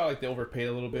 I felt like they overpaid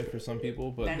a little bit for some people,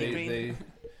 but Danny they Green.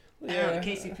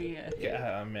 KCP.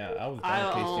 Yeah, I mean, I was done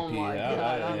with Oh KCP. my God,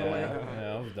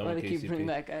 I was done Why with do they keep bringing KCP.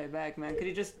 that guy back, man? Could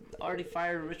he just already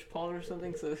fire Rich Paul or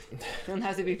something so he doesn't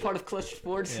have to be part of Clutch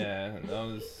Sports? Yeah,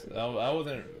 I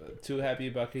wasn't too happy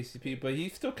about KCP, but he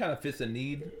still kind of fits the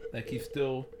need. Like, he's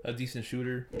still a decent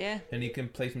shooter. Yeah. And he can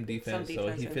play some defense,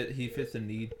 so he fits the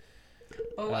need.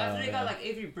 Oh, after they got like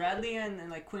Avery Bradley and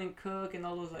like Quinn Cook and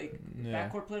all those like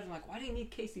backcourt players, I'm like, why do you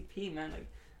need KCP, man? Like,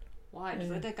 why? Just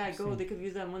let that guy go. They could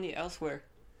use that money elsewhere.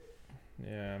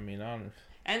 Yeah, I mean,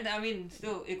 And I mean,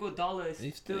 still, Iguodala is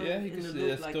he's still he in can the still,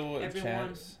 loop. Like still a everyone,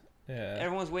 chance. Yeah.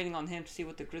 everyone's waiting on him to see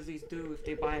what the Grizzlies do, if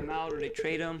they buy him out or they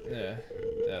trade him. Yeah,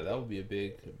 that would be a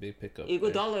big pickup.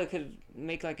 Iguodala could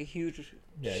make like a huge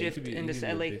shift in this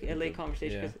LA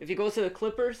conversation. Yeah. If he goes to the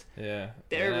Clippers, they're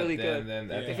really good.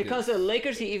 If if he comes to the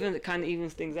Lakers, he kind of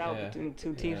evens things out between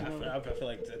two teams. I feel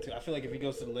like that too. I feel like if he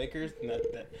goes to the Lakers,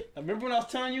 remember when I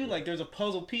was telling you, like, there's a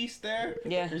puzzle piece there.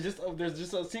 Yeah. There's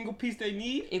just a single piece they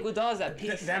need. Iguodala's that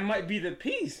piece. That might be the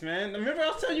piece, man. Remember I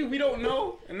was telling you we don't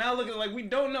know, and now look at like we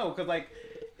don't know, cause like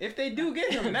if they do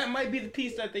get him, that might be the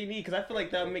piece that they need. Cause I feel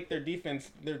like that would make their defense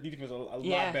a lot better.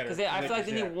 Yeah, because I feel like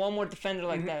they need one more defender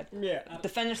like that. Yeah.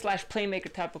 Defender /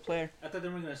 playmaker type of player. I thought they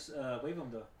were gonna waive him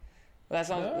though. That's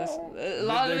not. No. That's a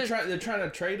lot of it. They're trying to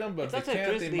trade him, but It's if up they to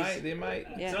can't, Grizzlies. they might.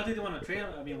 Yeah. So I don't think they want to trade him.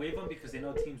 I mean, waive him because they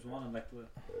know teams want him, like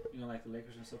the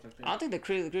Lakers and stuff like that. I don't think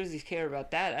the Grizzlies care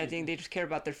about that. I think they just care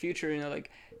about their future. You know, like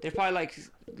they're probably like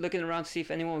looking around to see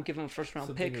if anyone will give him a first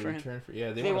round pick for him.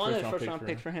 They wanted want a first round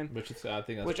pick for him. Which is, I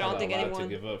think that's Which I don't think a lot anyone to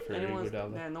give up for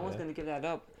Iguodala. no one's gonna give that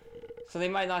up. So they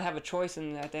might not have a choice,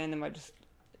 and at the end they might just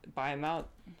buy him out.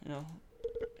 You know,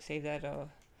 save that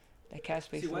cap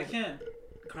space. See, why can't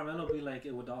Carmelo be like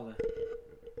Iguodala?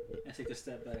 and take a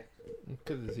step back.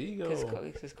 Because his ego.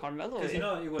 Because Carmelo. Because, you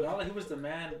know, Iguodala, he was the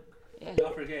man. Yeah.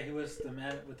 Y'all forget, he was the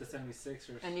man with the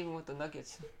 76ers. And even with the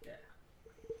Nuggets.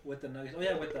 With the Nuggets. Oh,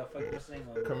 yeah, with the fucking, what's his name?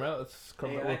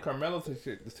 Carmelo's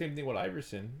the same thing with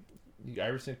Iverson.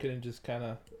 Iverson couldn't just kind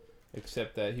of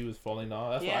accept that he was falling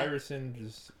off. That's why Iverson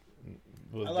just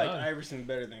was I like done. Iverson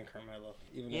better than Carmelo,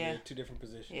 even though they're two different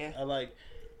positions. Yeah. I like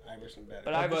Iverson better.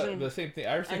 But Iverson, the same thing.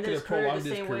 Iverson ended could his have career prolonged the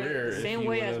his same way- career the if same he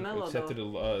way would as have Melo, accepted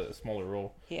a smaller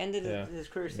role. he ended Yeah. his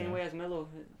career the same Yeah. way as Melo,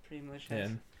 pretty much. has.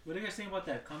 And What do you guys think about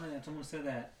that comment that someone said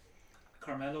that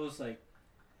Carmelo's like,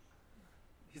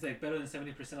 he's like better than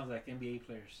 70% of like NBA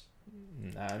players?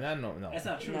 no. That's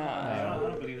not true. Nah. I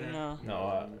don't believe that.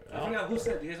 No, I forgot who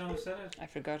said it. You guys know who said it? I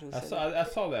forgot who I said saw it. I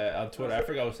saw that on Twitter. I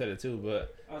forgot who said it too,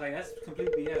 but I was like, that's complete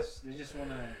BS. They just want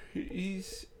to.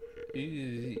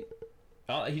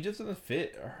 he just doesn't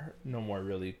fit no more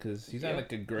really because he's not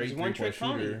like a great He's one 3-point trick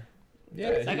pony. shooter.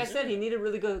 Yeah, Like I said, he needed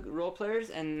really good role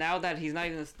players, and now that he's not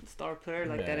even a star player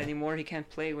like that Yeah. anymore, he can't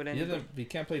play with anybody. he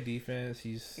can't play defense.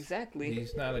 He's Exactly.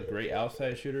 He's not a great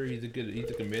outside shooter. He's like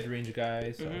a mid-range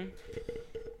guy, so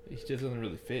he just doesn't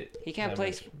really fit. He can't that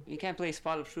play. much. He can't play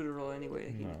spot up shooter role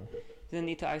anyway. He No. doesn't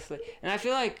need to isolate. And I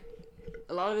feel like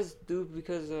a lot of it's due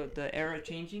because of the era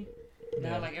changing.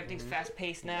 Now, Yeah. like everything's fast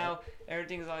paced now.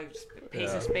 Everything's like pace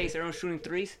Yeah. and space. Everyone's shooting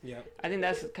threes. Yeah. I think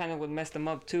that's kind of what messed him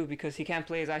up too, because he can't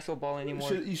play his iso ball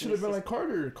anymore. You should have been like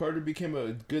Carter. Carter became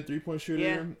a good 3-point shooter.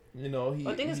 Yeah. You know, he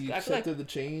Well, the thing is, he I feel like- accepted the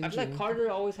change. I feel like and- Carter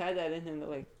always had that in him,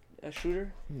 like a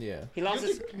shooter. Yeah. He You lost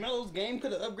his. think Melo's game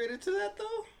could have upgraded to that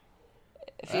though?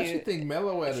 If I actually think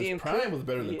Melo at if he his improved- prime was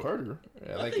better than yeah. Carter.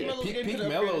 Yeah, like think Melo's peak game could've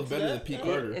Melo upgraded was to better than that. peak Yeah.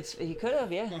 Carter. he could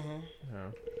have, yeah. Yeah.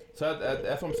 So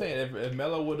that's what I'm saying. If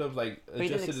Melo would have like he didn't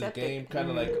adjusted his accept it. game, kind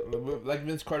of like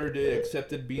Vince Carter did,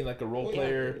 accepted being like a role Yeah.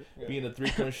 player, Yeah. being a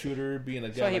 3-point shooter, being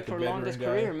a So guy he like a prolonged his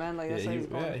veteran guy. career, man. Like that's how he's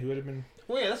going. he would have been.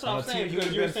 Well, yeah, that's what On I'm a saying. team- he Because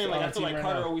would've you were been saying like on I a feel team like right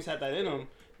Carter now. always had that in him.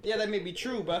 Yeah, that may be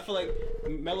true, but I feel like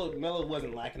Melo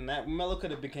wasn't lacking that. Melo could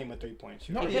have became a 3-point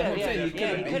shooter. No, He yeah, I'm could've, saying yeah, he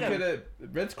yeah, he could could've. have.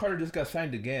 Vince Carter just got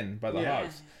signed again by the Yeah.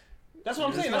 Hawks. That's what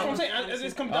I'm saying. That's what I'm saying. It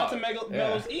just comes down to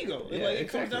Melo's ego. Yeah, Like it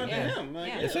comes exactly. down to Yeah. him. Like,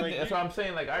 Yeah. yeah, It's same like, thing- that's what I'm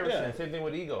saying. Like Iverson, Yeah. same thing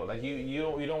with ego. Like you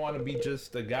don't want to be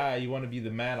just the guy. You want to be the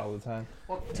man all the time.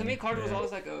 Well, to me, Carter was Yeah.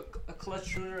 always like a clutch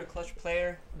shooter, a clutch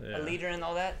player, Yeah. a leader, and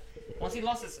all that. Once he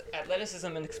lost his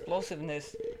athleticism and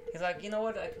explosiveness, he's like, you know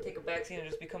what? I can take a backseat and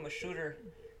just become a shooter.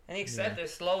 And he accepted it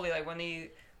slowly. Like when he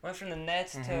went from the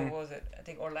Nets to what was it? I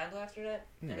think Orlando after that,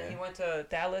 and then he went to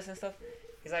Dallas and stuff.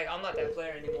 He's like, I'm not that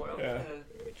player anymore. I'm Yeah. gonna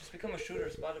just become a shooter,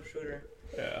 spot up shooter.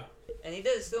 Yeah. And he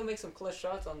did still make some clutch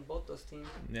shots on both those teams.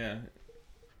 Yeah.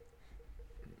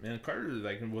 And Carter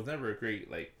was never a great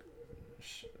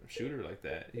shooter like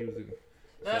that. He was. No,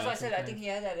 that's why I shot said I sometimes. think he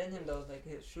had that in him though, like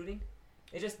his shooting.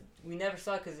 It just we never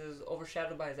saw it because it was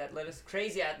overshadowed by his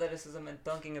crazy athleticism and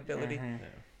dunking ability. Mhm. Yeah.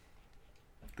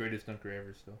 Greatest dunker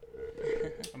ever. Still.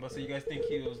 I'm about to say, you guys think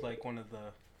he was like one of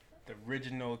the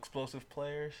original explosive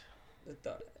players?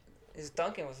 His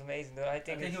dunking was amazing though. I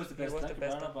think he was the best. dunker.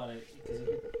 About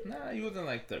it. Nah, he wasn't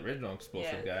like the original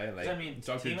explosive Yeah. guy. Like I mean,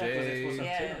 Dr. T-Mac was J, explosive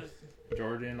Yeah. too.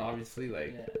 Jordan, obviously.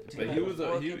 Like, Yeah. but T-Mac he was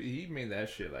working. he made that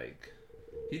shit like.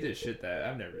 He did shit that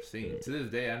I've never seen. To this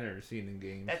day, I've never seen in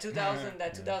games. That 2000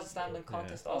 slam dunk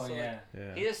contest Oh also. yeah.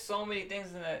 Yeah. He did so many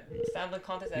things in that slam dunk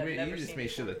contest that I've He never just seen.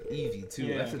 made shit look easy too.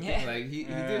 Yeah. That's the Yeah. thing. Like he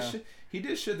Yeah. did shit. He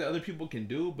did shit that other people can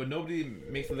do, but nobody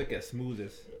makes it look as smooth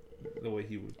as the way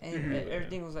he would. And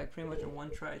everything was like pretty much a one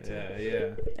try too. Yeah, yeah.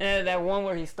 And that one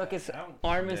where he stuck his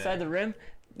arm inside the rim,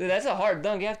 dude, that's a hard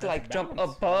dunk. You have to That's like jump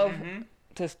balance. above Mhm.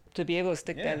 to be able to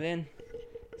stick Yeah. that in.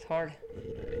 It's hard.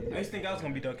 I used to think I was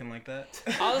gonna be dunking like that.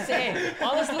 Honestly,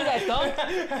 honestly, that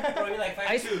dunk. Bro, you're like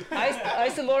I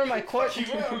used to lower my court. I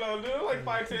don't know, dude. Like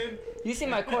 5'10". You see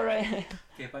my court, right?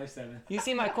 Okay, 5'7". You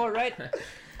see my court, right?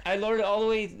 I lowered it all the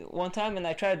way one time and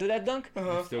I tried to do that dunk. I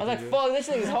was like, fuck, this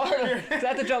thing is hard. Cause I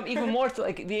had to jump even more to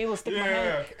like be able to stick my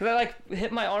hand. Cause I like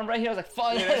hit my arm right here. I was like,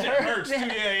 fuck, Yeah, that shit hurts too.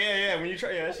 Yeah. When you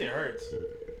try, that shit hurts.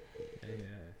 Yeah.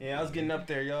 Yeah, I was getting up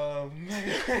there, y'all.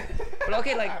 But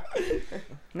okay, like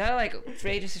now, like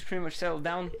free agency is pretty much settled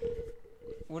down.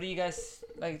 What do you guys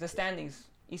like the standings?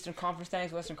 Eastern Conference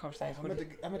standings, Western Conference standings.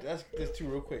 I'm What going to ask this too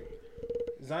real quick.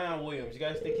 Zion Williams, you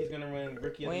guys think he's gonna run Rookie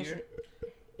of the Williams- Year?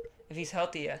 if he's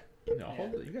healthy, yeah. No,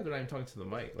 hold it. You guys are not even talking to the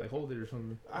mic. Like, hold it or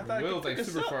something. I thought Will's like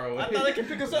super far away. I thought they could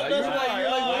pick us up. Like, That's you're why.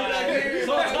 like, way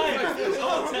back here.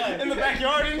 So tight. In the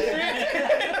backyard and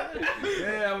shit.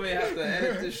 Yeah, I may have to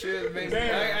edit this shit. Maybe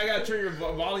Damn. I gotta turn your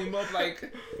volume up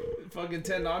like fucking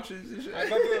 10 notches and shit.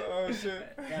 Oh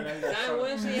shit. Zion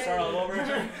Williams, yeah. Start all over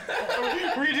again.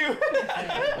 Redo.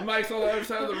 The mic's on the other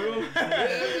side of the room.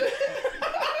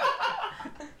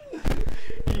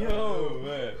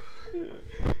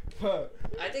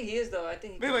 he is though. I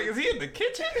think. They're like, is he in the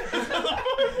kitchen? Fuck,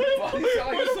 he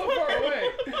sound like he's so far away.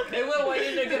 Hey, Will, why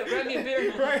you in there? Grab me a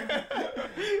beer. Right.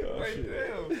 Oh, Like, shit.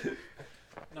 damn.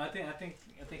 No, I think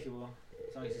he will.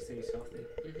 As long as he stays healthy.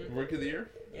 Mm-hmm. Rookie of the year?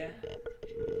 Yeah.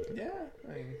 Yeah.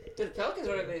 I mean, Dude, the Pelicans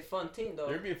are gonna be a fun team though.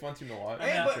 there'd be a fun team to watch. Hey,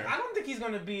 Yeah, but sure. I don't think he's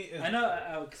gonna be. I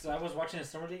know, because I was watching a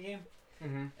summer league game,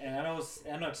 Mm-hmm. and I know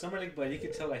it's summer league, but you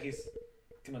could tell like he's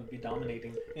gonna be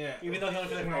dominating. Yeah. Even though he only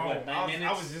played No, like what, 9 minutes.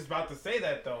 I was just about to say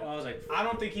that though. I was like, I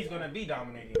don't think he's gonna be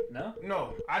dominating. no.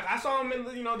 No, I saw him in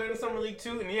during the summer league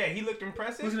too, and yeah, he looked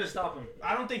impressive. Who's gonna stop him?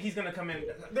 I don't think he's gonna come in.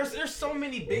 There's so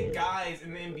many big guys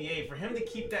in the NBA. For him to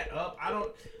keep that up, I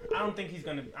don't think he's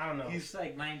gonna. I don't know. He's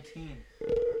like 19.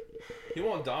 He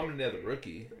won't dominate as a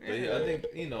rookie. But I think,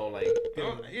 like... I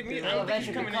don't think he's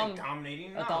eventually coming become in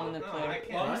dominating. a dominant player. I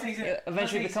can't. Well, I'm saying he's Yeah,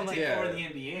 eventually become become like like- over the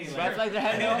NBA. I feel like they're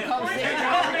having their own What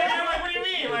conversation. do you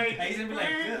mean? Like, He's gonna be like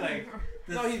good. Like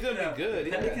No, he's gonna be good,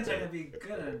 yeah. Pelicans are gonna be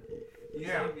good. And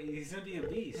Yeah. he's gonna be a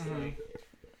beast. Mhm. Like,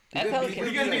 That He's What do Pelicans.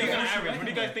 you guys think he's gonna Yeah. average? What do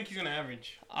you guys think he's gonna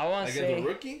average? I want Like to as a say.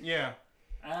 rookie? Yeah.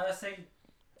 let's say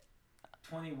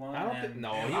 21. I don't think...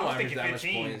 No, Yeah, he I was won't average thinking that much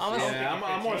 15. points. I was Yeah, thinking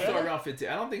I'm more 15. so around 15.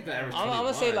 I don't think the average I'm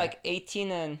gonna say 21. like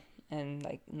 18 and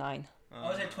like 9. I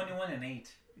was at 21 and 8.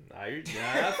 Nah,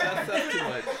 that's too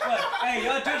much. But, hey,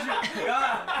 y'all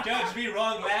judged me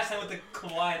wrong last time with the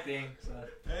Kawhi thing. So.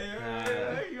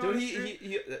 Nah. Dude,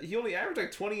 he only averaged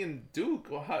like 20 in Duke.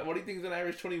 What do you think is gonna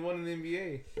average 21 in the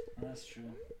NBA? That's true.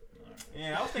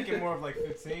 Yeah, I was thinking more of like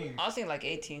 15. I was thinking like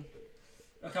 18.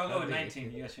 Okay, I'll go with I 19.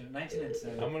 think- You guys should. 19 and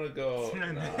 7. I'm gonna go.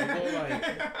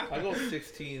 I'll go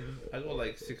 16. I go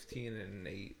like 16 and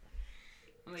 8.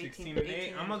 I'm 16 and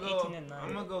 8. I'm gonna 18 and 9.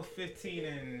 I'm gonna go 15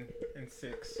 and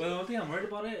 6. But the one thing I'm worried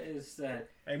about it is that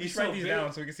Hey, we He's should write so these big.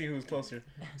 down so we can see who's closer.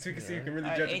 So we can see who can really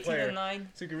Alright, judge a 18 player. and 9.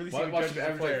 So we can really see Watch who watch judges him a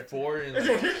average player. like 4 and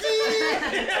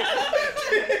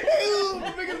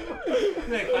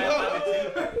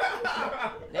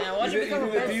Damn, watch him become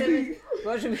a Ben Simmons.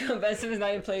 Watch him become Ben Simmons, not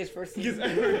even play his first season.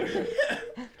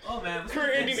 oh man,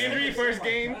 Career ending injury first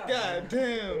game. Wow. God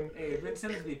damn. Hey, Ben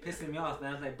Simmons be pissing me off,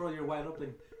 man. I was like, bro, you're wide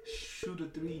open. Shoot a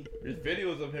 3. There's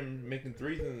videos of him making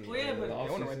threes in Well, yeah, in but- the I want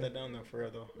to offseason. write that down though for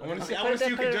real though. I want to Okay, see. I want to see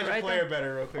who put can it judge a right player there.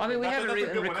 better real quick. Well, I mean, we have it That's a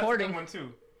good one. recording. That's a good one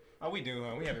too. Oh, we do,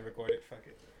 huh? We have it recorded. Fuck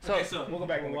it. So, Okay, so we'll go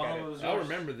back and look at it. what was I'll yours?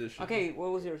 remember this shit. okay,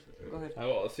 what was yours? Go ahead. I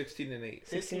go 16 and 8.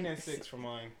 16 and 6 for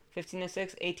mine. 15 and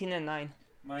 6, 18 and 9.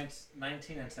 Mine's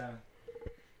 19 and 7.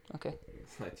 Okay,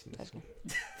 It's 19. that's good.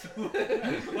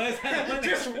 What is that?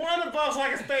 Just one of us so I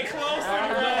can stay close.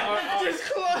 Just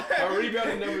close. Our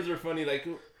rebounding numbers are funny. Like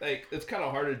it's kind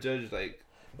of hard to judge. Like,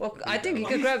 Well, I think he Oh,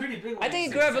 could he's grab. pretty big I when think he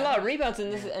he's could grab a 6'7". lot of rebounds in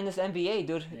this NBA,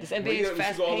 dude. Yeah. This we NBA is should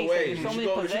fast go all the paced. way. There's We so should many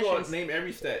go possessions. name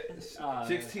every stat.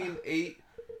 16, 8,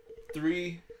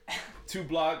 3, 2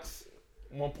 blocks,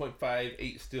 1.5,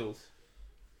 8 steals.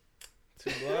 2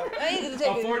 blocks. I need to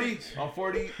take it. On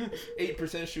 40,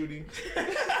 8% shooting.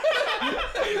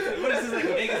 What is this, like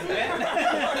Vegas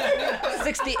bet?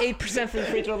 68% from the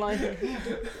free throw line.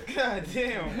 God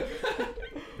damn.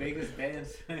 Vegas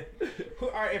bets. All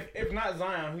right, if not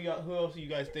Zion, who else do you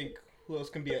guys think? Who else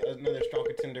can be another strong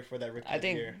contender for that rookie I of the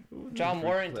think year? John Free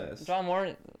Morant. class. John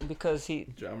Morant because he.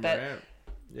 John that- Morant.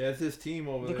 Yeah, it's his team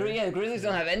over The, there. the Grizzlies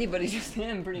don't have anybody, just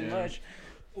him, pretty Yeah. much.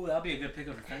 Ooh, that'll be a good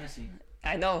pickup for fantasy.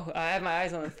 I know. I have my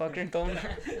eyes on the fucker. Don't.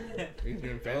 He's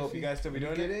doing I fantasy. hope you guys still be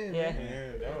doing Get it. in. Yeah.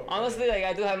 man. Yeah, no. Honestly, like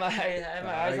I do have my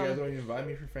eyes You on. guys don't even invite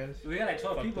me for fantasy. We got like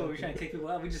 12 Fuck people. that. We're trying to kick people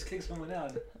out. We just kicked someone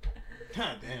out.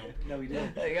 God damn. No, we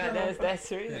didn't. Like, God, that's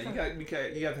serious. Yeah, you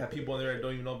got to have people in there that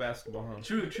don't even know basketball, huh?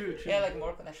 True. Yeah, like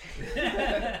more connection.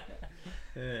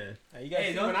 Yeah. Hey, you guys Hey,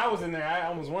 see don't- when I was in there, I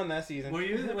almost won that season. Were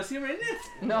you? Was he in it?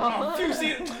 No. Few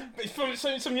seasons, from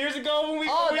some years ago when we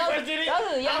Oh, that first was- did it, that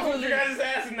was a I Yahoo was your league. guys'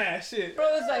 ass in that shit. Bro,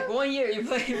 it's like 1 year you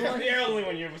played one. Yeah, only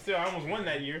 1 year, but still, I almost won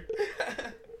that year.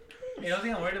 The only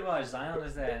thing I'm worried about is Zion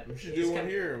is that We should he's do one got-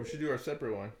 here. We should do our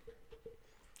separate one.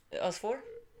 Us four?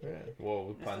 Yeah. Well,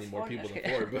 we That's probably the need more four? people than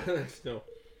Okay. 4, but still.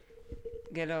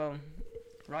 Get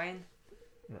Ryan.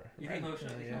 You think he'll show?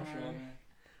 Yeah.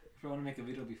 If I want to make a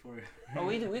video before. Oh,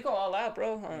 we go all out,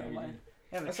 bro. Yeah, we do.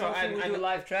 Yeah, but That's why trophy, we do a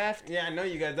live draft. Yeah, I know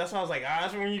you guys. That's why I was like,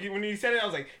 that's when you said it, I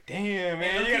was like, damn,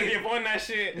 man, you gotta be up on that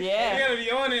shit. Yeah. You gotta be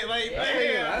on it, like, Yeah.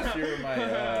 damn. Last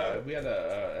year, we had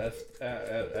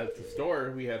at the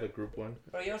store, we had a group one.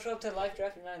 Bro, you don't show up to a live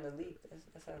draft, you're not in the league.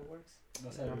 That's how it works.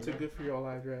 That's how I'm it too works. good for your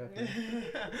live draft.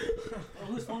 Oh,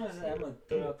 whose phone is it? I'm gonna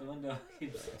throw it out the window.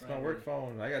 It's my work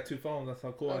phone. I got 2 phones. That's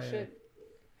how cool Oh, I am. shit.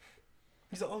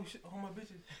 He's like, oh shit, oh my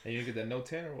bitches. And you get that Note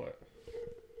 10 or what?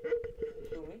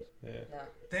 Who, me? Yeah. Nah.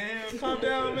 Damn, calm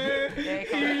down, man. Yeah,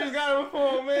 calm You down. just got him a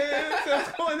phone, man.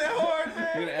 That's going that hard, man.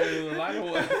 You gonna edit the line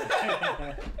or what?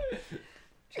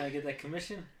 Trying to get that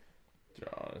commission.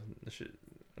 Oh, the shit.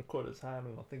 The quota's high.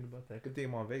 I'm not thinking about that. Good thing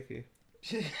I'm on vacay.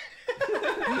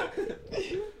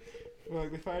 Well,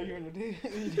 they fire you on your day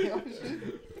off and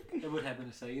shit. That would happen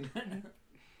to Saeed.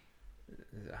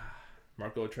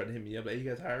 Marco tried to hit me up. Like, you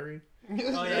guys hiring?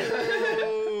 Oh yeah.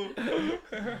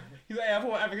 He's like, I have a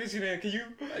whole application in. Can you?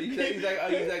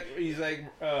 He's like,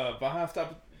 Baha,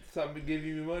 stop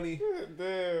giving me money.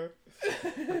 Damn.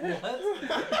 What?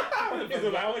 His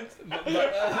allowance.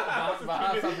 Baha,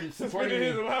 stop supporting Suspended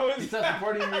his me. allowance. He stopped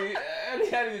supporting me. And he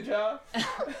had a job.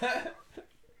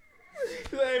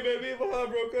 He's like, hey, man, me and Baha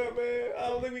broke up, man. I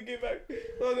don't think we get back.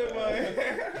 Oh, never mind.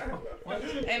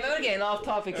 Hey, man, we're getting off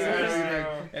topic.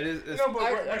 It is. No, but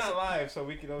we're not live, so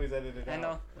we can always edit it out. I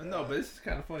know. No, but this is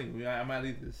kind of funny. I might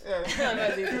leave this.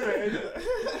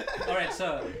 All right,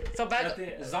 so back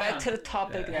Zion. to the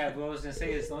topic. Yeah, but what I was gonna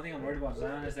say is the only thing I'm worried about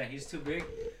Zion is that he's too big,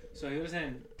 so he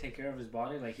doesn't take care of his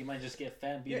body. Like he might just get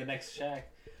fat and be the next Shaq.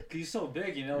 Cause he's so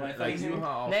big, you know. Like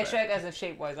Next track as a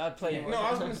shape wise, I'd play him. No,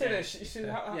 I was gonna say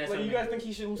that. Like, you guys think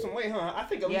he should lose some weight, huh? I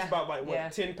think at least about like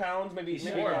what 10 pounds, maybe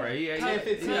more, right? Yeah,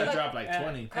 he gotta drop like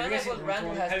 20. Kind of like what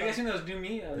Randall has. Have you guys seen those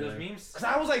those memes? Cause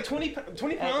I was like 20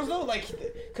 pounds though, like,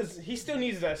 cause he still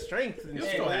needs that strength. And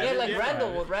still have Yeah, it. like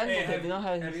Randall. What Randall did, you know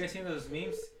how? Have you guys seen those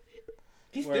memes?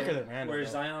 He's thicker than Randall. Where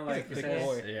Zion like He's a big says,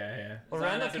 boy. Yeah. Well,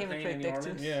 Zion Randall after came in playing pretty in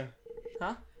thick New too. Orleans,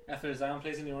 Yeah. After Zion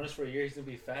plays in New Orleans for a year, he's gonna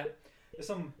be fat. There's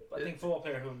some, I think, football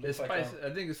player who looks like I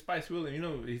think it's Spice Williams. You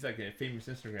know, he's like a famous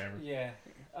Instagrammer. yeah,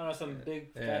 I don't know, some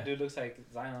big fat dude looks like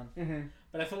Zion. Mm-hmm.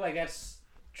 But I feel like that's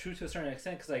true to a certain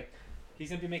extent, cause like he's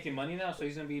gonna be making money now, so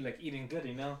he's gonna be like eating good,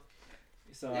 you know.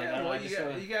 So Yeah, well, you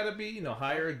gotta be,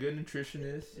 hire a good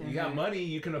nutritionist. You got money,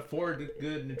 you can afford a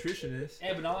good nutritionist.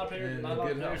 Yeah, but not a lot of players, And not a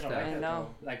lot of good players health are like staff. that. No.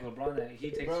 Though. Like LeBron, that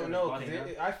he takes Bro, care of no, his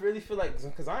body. I really feel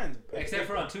like, cause Zion's Except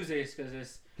for on Tuesdays, cause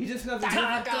it's He just doesn't.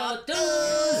 Taco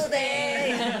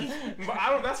Tuesday. But I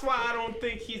don't. That's why I don't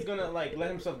think he's gonna like let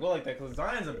himself go like that. Cause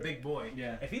Zion's a big boy.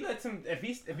 Yeah. If he lets him, if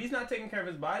he's not taking care of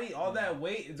his body, all that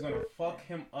weight is gonna fuck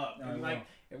him up. No, And, it like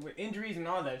with injuries and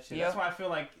all that shit. Yeah. That's why I feel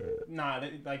like they're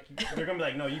gonna be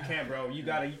like, no, you can't, bro. You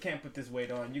can't put this weight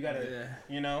on. You gotta,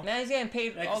 Man, he's getting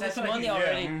paid Like, all I this feel like money he's-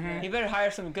 already. yeah, mhm. He better hire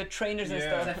some good trainers and Yeah.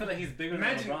 Cause I stuff. feel like he's bigger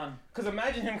Imagine- than LeBron. Cause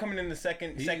imagine him coming in the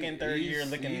second, third year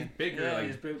He's looking bigger, Yeah, like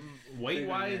He's big, weight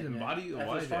wise bigger, and yeah. body I feel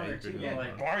wise. stronger too, Yeah,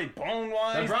 like- body bone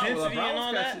wise, LeBron, density and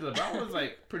all that. LeBron was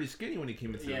like pretty skinny when he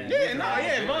came into the Yeah. league. Yeah, He no, wasn't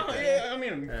yeah, big Von, like that. yeah. I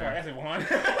mean, Yeah. sorry, I said Juan.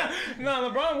 No,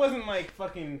 LeBron wasn't like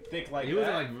fucking thick like He that.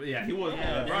 wasn't like, yeah, he wasn't.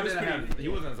 Yeah, LeBron he was didn't have, he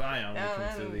wasn't Zion when Yeah, he came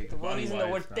to the man, league. the one using the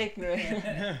word Body-wise, thick.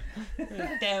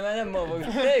 Damn, man, that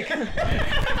motherfucker's thick.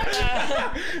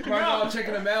 Marco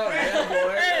checking him out. That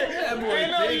boy. That boy.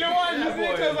 Hey, no, you know what? That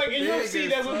boy Because like in big UFC, as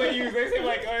that's what they fuck. use. They say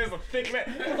like, oh, it's a thick man.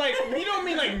 It's like you don't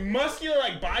mean like muscular,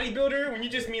 like bodybuilder. When you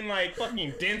just mean like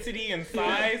fucking density and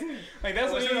size. Like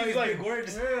that's what Oh, so he's these like. big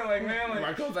words. Yeah, like man, like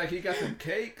Marco's like, he got some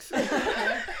cakes.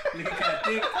 Looking kind of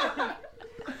thick.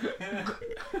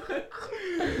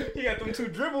 he got them 2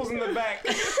 dribbles in the back.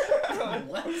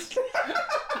 What?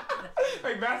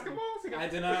 Like basketballs. He got- I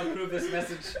do not approve this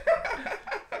message.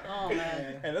 Oh,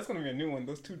 man. Hey, that's gonna be a new one.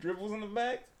 Those 2 dribbles in the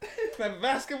back. That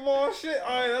basketball shit.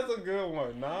 All right, that's a good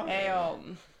one. Nah. Hey,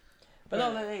 but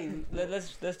no,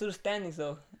 let's do the standings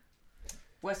though.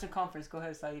 Western Conference. Go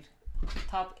ahead, Saeed.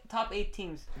 Top 8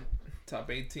 teams. Top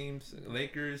 8 teams: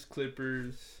 Lakers,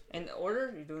 Clippers. In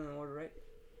order? You're doing it in order, right?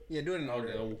 Yeah, do it in order.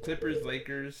 Okay, Clippers,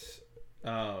 Lakers.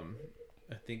 I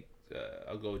think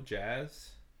I'll go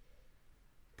Jazz,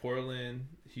 Portland,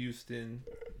 Houston,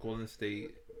 Golden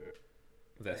State.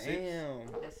 Was that 6?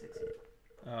 Damn. That's 6.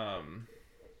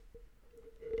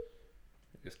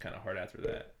 It's kind of hard after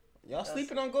that. Y'all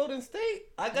sleeping on Golden State?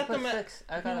 I got them at. 6.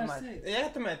 I got them at. Yeah, I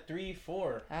got them at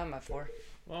 3-4. I have them at 4.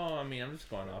 Well, I mean, I'm just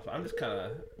going off. I'm just kind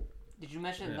of. Did you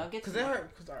mention Yeah. Nuggets? Cause they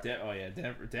hurt. Oh yeah,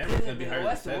 Denver's gonna be higher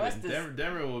West- than 7. West is-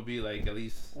 Denver will be like at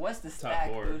least. West is Top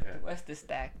stacked, 4, dude. yeah. West is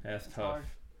stacked. That's It's tough. hard.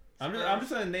 I'm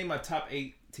just gonna name my top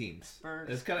 8 teams. Spurs.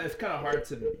 It's kind of hard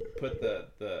to put the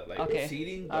like Okay.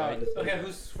 seeding. All right. Okay,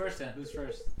 who's first then? Who's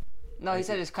first? No, he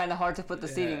said it's kind of hard to put the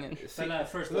seeding in. So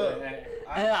first, Look. I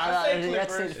Yeah, say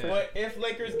that's Clippers, it. but if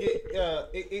Lakers get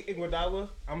Iguodala,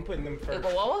 I'm putting them first.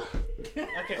 Iguodala?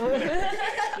 I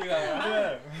can't.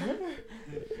 Yeah.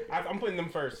 I'm putting them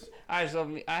first. Alright,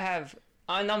 so I have.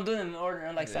 I'm doing them in order,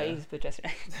 unlike Yeah. Saeed's bitch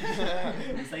yesterday.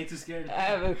 It's like too scared. I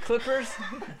have Clippers.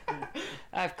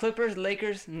 I have Clippers,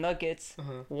 Lakers, Nuggets,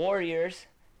 Warriors,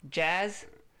 Jazz,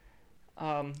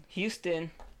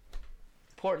 Houston,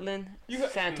 Portland,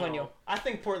 San Antonio. No, I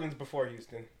think Portland's before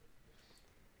Houston.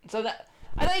 So that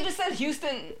I thought you just said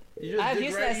Houston. You I have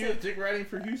just Houston as dick riding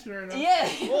for Houston right now? Yeah.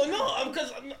 Well, no,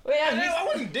 because Wait, I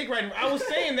wasn't dick riding. I was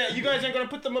saying that you guys aren't gonna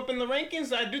put them up in the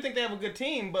rankings. I do think they have a good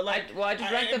team, but like, I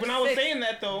just ranked them when I was 6th. saying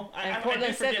that though, And I Portland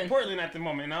did forget 7th. Portland at the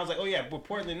moment, and I was like, oh yeah, but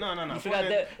Portland, no. You forgot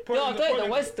that. No, I'm telling you,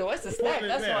 the West is stacked.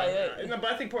 That's why. No,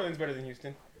 but I think Portland's better than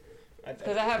Houston.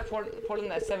 Because I have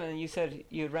Portland at 7, and you said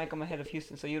you'd rank them ahead of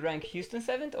Houston. So you rank Houston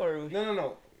 7th, or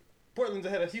No. Portland's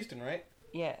ahead of Houston, right?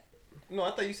 yeah, No,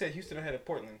 I thought you said Houston ahead of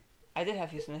Portland. I did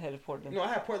have Houston ahead of Portland. No,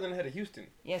 I have Portland ahead of Houston.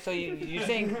 Yeah, so you're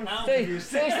saying I'm so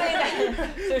confused.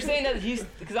 you're saying that Houston,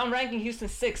 because I'm ranking Houston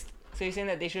 6th. So you're saying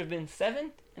that they should have been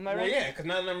 7th? Am I Well, right? yeah, because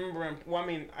now that I remember, well, I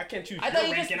mean, I can't choose I your thought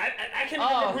you ranking. just- I can't Oh,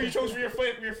 remember who okay. you chose for your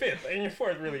fifth and your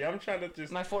fourth, really. I'm trying to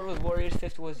just... My 4th was Warriors,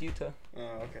 5th was Utah, Oh,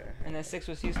 okay. and then 6th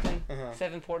was Houston, Uh-huh.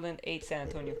 7 Portland, 8 San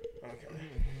Antonio. Okay.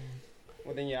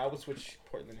 Well, then, yeah, I would switch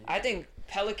Portland. I think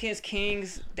Pelicans,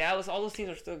 Kings, Dallas, all those teams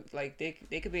are still like they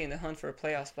could be in the hunt for a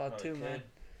playoff spot too, man.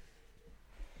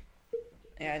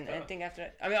 Yeah, and anything after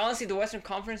that. I mean, honestly, the Western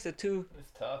Conference, the two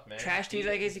It's tough, man. trash teams,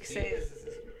 I guess you could say, is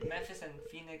Memphis and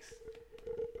Phoenix.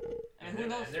 I mean, who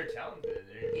knows? They're talented.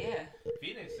 Yeah.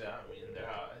 Phoenix, I mean,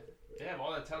 they have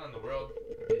all the talent in the world.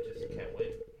 They just can't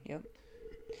win.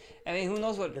 I mean, who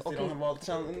knows what? Guess they don't have all the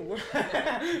talent in the world.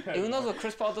 Who knows what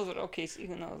Chris Paul does with OKC?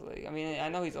 Who knows? Like, I mean, I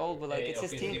know he's old, but like, it's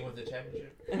his team. with the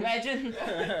championship. Imagine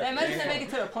they make it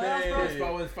to the playoffs, bro. Chris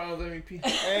Paul wins Finals MVP.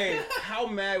 Hey, how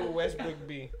mad would Westbrook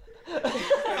be?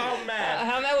 How mad?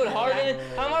 How mad would Harden?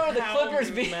 How mad would the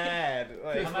Clippers be? Mad.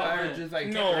 Chris Like, Paul averages like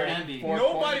No, 10, 4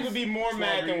 nobody points, would be more 12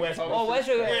 mad than rebounds. Westbrook. Oh,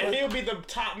 Westbrook. Yeah, he'll be the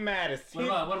top maddest. What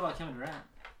about Kevin Durant?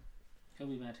 He'll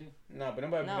be mad too. No, but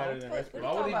nobody No, better than what- Westbrook.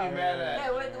 Why would he be mad at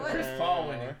Yeah, what- Chris Paul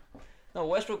winning? No,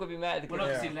 Westbrook would be mad Well, no,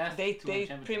 because 'cause he left they to win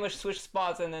championship. pretty much switched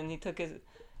spots, and then he took his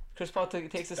Chris Paul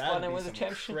takes his spot That'd and be wins the some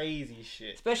championship. crazy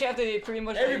shit. Especially after they pretty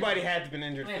much Everybody had to been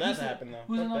injured Wait, for that who's to in- happen, though.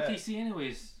 Who's in Fuck that. OKC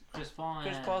anyways? Chris Paul.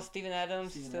 Chris and Paul, Steven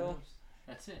Adams, Steven still Adams.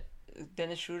 That's it.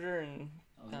 Dennis Schroeder, and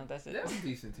Oh, no, that's it. That was a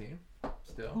decent team.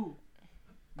 Still. Who?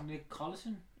 Nick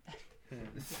Collison?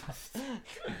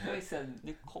 He said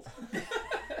Nicole.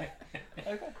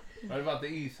 What about the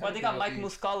East? Well, they got Mike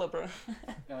Muscala, bro. Oh,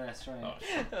 that's right. Oh,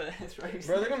 That's right.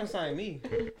 Bro, they're gonna sign me.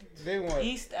 They want.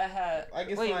 East, I had. I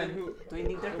can Wait, sign who? do we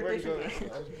need their where to prediction?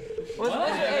 go? What's, What?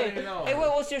 I hey, don't even know. hey,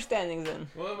 what's your standings then?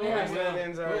 Well, Yeah, we'll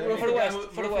standings are- For the West,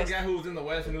 for the we'll West. forget who's in the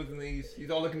West and who's in the East. He's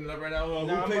all looking it up right now. No,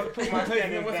 Who I'm plays- gonna put who my plays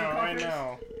in the standings Western down right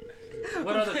Conference? now.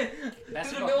 What other? Do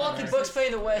That's the Milwaukee Bucks play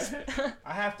in the West?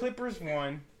 I have Clippers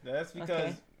 1. That's because,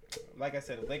 Okay. like I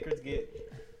said, if Lakers get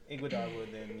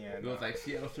Iguodala, then yeah. It was like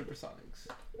Seattle Supersonics.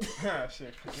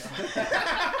 Shit.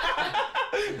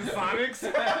 Sonics.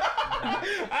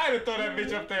 I had to throw that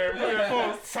bitch up there. Put it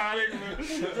full Sonics.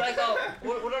 It's like,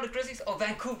 what are the Grizzlies? Oh,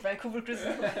 Vancouver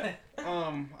Grizzlies.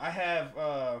 I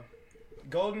have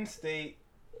Golden State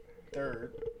 3rd.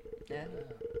 Yeah.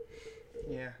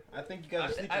 Yeah, I think you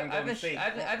guys are sleeping on I've Golden been State.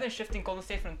 I've been shifting Golden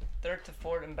State from 3rd to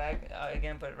 4th and back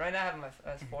again, but right now I have them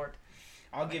as 4th.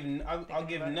 I'll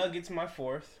give Nuggets my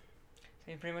 4th.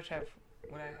 So you pretty much have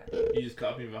what I had. You just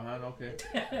copy me behind, okay.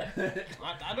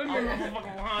 I don't even remember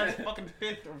fucking behind fucking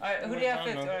 5th. Alright, who do you have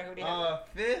 5th? Alright, who do you have?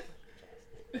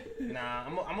 5th. Nah,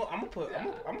 I'm gonna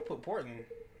put Portland.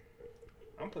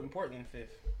 I'm putting Portland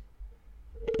 5th.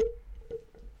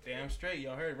 Damn straight,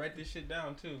 y'all heard. Write this shit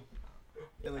down too.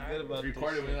 Feeling good about this.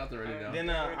 Recorded, shit. we not already now. Then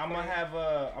I'm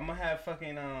gonna have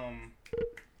fucking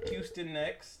Houston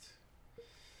next.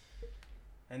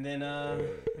 And then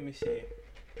let me see.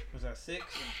 Was that 6?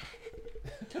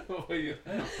 This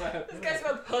guy's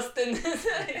called Huston.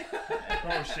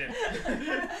 Oh shit.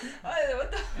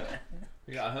 What the?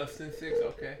 We got Huston 6,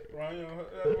 okay.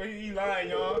 He lying,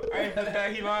 y'all. I ain't put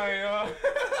that. He lying, y'all.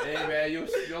 Hey man,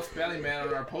 your spelling man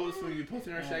on our post when you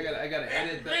posting our shit, I gotta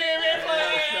edit that. Man,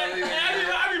 spelling,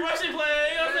 I be rushing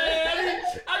playing. You know what I'm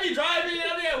saying? I be driving.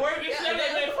 I be at work and shit. I'm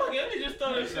like, man, fuck it. Let me just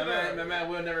throw this shit My out. man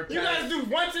will never pass. You guys do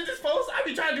one sentence post. I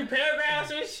be trying to do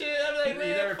paragraphs and shit. I'm like,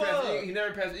 man, fuck. He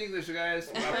never passed English, guys.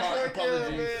 Fuck yeah,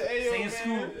 Apologies. man. Hey, yo, Stay in man.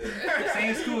 school. Stay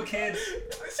in school, kids.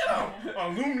 Shut up.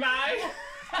 Alumni.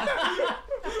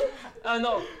 Oh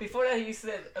no! Before that, he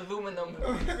said aluminum.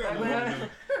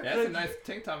 That's a nice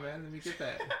tank top, man. Let me get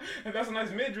that. That's a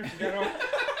nice midriff you got on.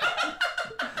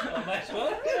 Oh, nice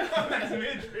what? Nice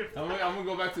midriff. I'm gonna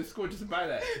go back to school just to buy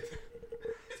that.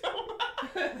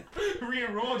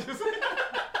 Re-enroll just.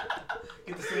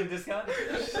 Get the student discount.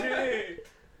 Shit.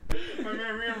 My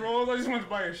man re-enrolls. I just want to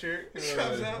buy a shirt.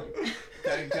 Shots out.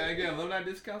 Can I get alumni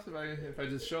discounts if I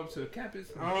just show up to campus?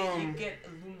 You get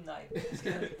alumni.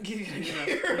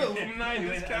 Your alumni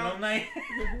discount. Alumni.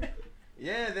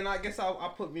 Yeah, then I guess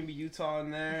I'll put maybe Utah in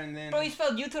there, and then. Bro, you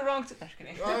spelled Utah wrong too. Just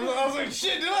kidding. I was like,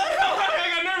 shit, did I?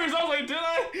 I got nervous. I was like, did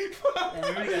I? And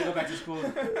you really gotta go back to school.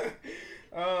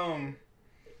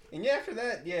 And yeah, after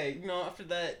that, after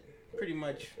that, pretty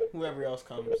much whoever else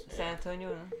comes. San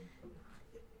Antonio.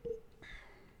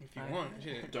 If you want,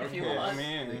 shit. Dark If you horse. want. The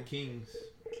Man. Kings.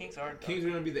 Kings are. Kings are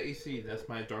gonna be the AC. That's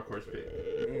my dark horse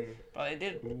pick. Bro, they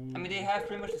did. I mean, they have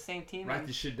pretty much the same team. Write and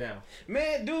this shit down.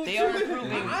 Man, dude. They are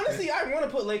improving. Honestly, I want to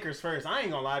put Lakers first. I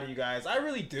ain't gonna lie to you guys. I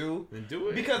really do. Then do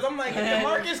it. Because I'm like, if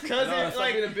DeMarcus No, Cousins, stop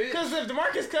like, being a bitch. because if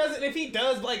DeMarcus Cousins, if he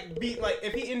does, like, beat, like,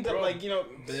 if he ends up, Bro. like,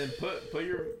 Then put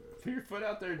your foot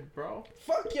out there, bro.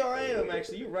 fuck y'all, I am,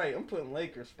 actually. You're right. I'm putting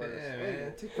Lakers first. Yeah,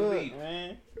 man. Take the Fuck, lead.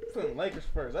 man. Putting Lakers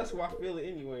first. That's why I feel it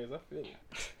anyways. I feel it.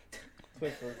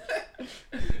 Clippers.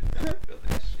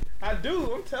 I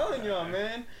do. I'm telling y'all,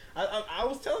 man. I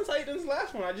was telling Titans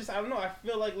last one. I don't know. I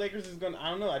feel like Lakers is gonna. I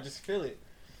don't know. I just feel it.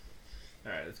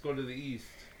 All right, let's go to the East.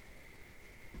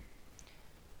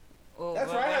 Oh, That's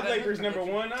well, why I have well, Lakers number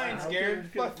one. I ain't I don't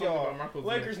scared. give a Fuck fuck y'all. about Marco's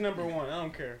Lakers number one. I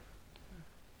don't care.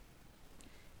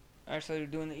 Alright, so you're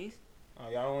doing the East? Oh,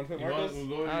 y'all don't want to put You want Marcos? to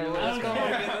go? I will. Let's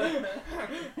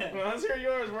go. Well, let's hear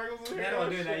yours, Marcos. Let's hear Yeah, I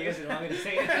don't yours. do that. You guys didn't want me to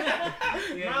say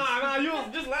it. Nah, you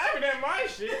was just laughing at my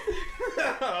shit.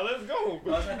 Let's go. I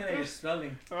was laughing at your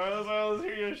spelling. Alright, let's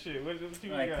hear your shit. What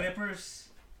you Alright, got? Clippers.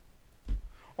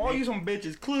 Oh, you some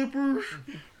bitches. Clippers.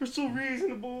 They're so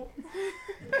reasonable.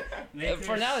 Lakers.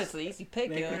 For now, it's the easy pick,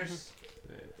 Lakers.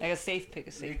 Like a safe pick,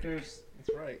 a safe pick. Lakers. That's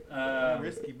right. Um,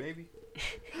 Risky, baby.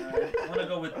 I want to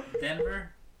go with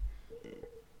Denver.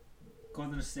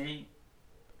 Golden State.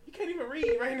 You can't even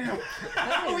read right now.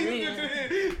 How do you read?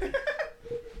 You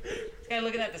This guy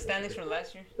looking at the standings from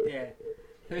last year. Yeah.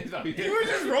 were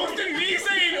just roasting me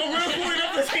saying, oh, we're pulling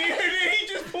up the team, and then he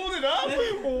just pulled it up?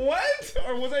 What?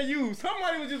 Or was that you?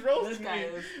 Somebody was just This roasting guy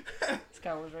me.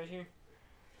 was right here.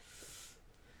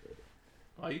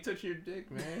 Oh, you touch your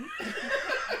dick, man.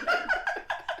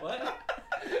 What?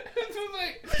 It's just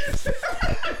like.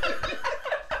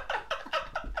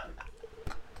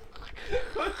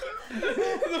 What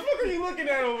the fuck are you looking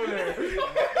at over there?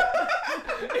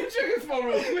 Hey, check his phone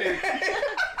real quick.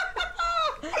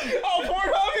 Oh,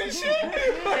 Pornhub and shit?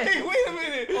 Wait a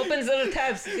minute. Opens other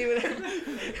tabs to see what.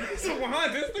 It's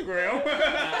behind Instagram.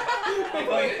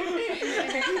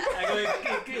 I go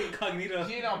incognito.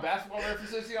 He ain't on basketball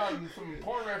references, he on some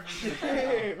porn references.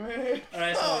 Hey, man.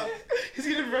 Alright, so He's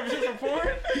getting references from porn?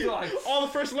 He's like, All the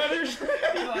first letters?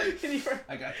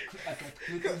 I got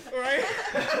the clickers. Right?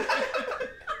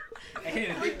 I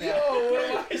didn't think Yo,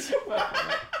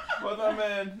 that. what's up,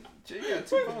 man? Jay, you got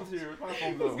two phones here. What kind of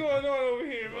phone What's going on over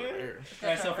here, man?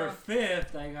 Alright, so for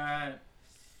fifth, I got.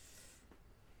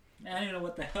 Man, I don't even know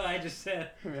what the hell I just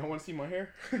said. I mean, I want to see my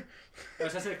hair. So I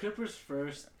said Clippers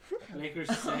first, Lakers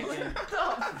second,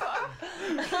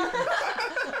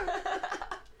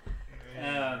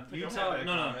 Utah,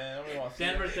 no,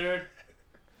 Denver third,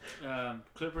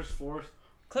 Clippers fourth.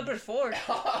 Clippers 4. Wait,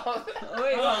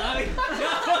 alright,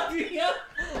 you're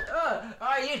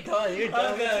done. You're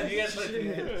done. You guys look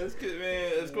good. Let's get,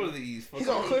 man. Let's go to the East. He's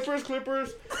on Clippers. Let's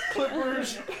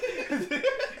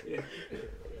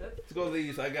go to the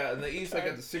East. In the East, I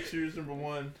got the Sixers number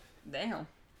one. Damn.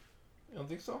 You don't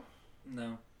think so?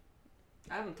 No.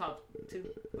 I have him top 2,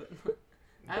 but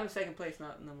I have him second place,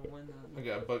 not number 1. I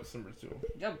got Bucks number 2.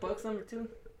 You got Bucks number 2?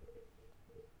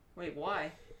 Wait,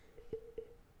 why?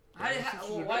 Sixers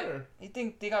are Why? better. You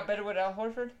think they got better with Al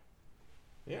Horford?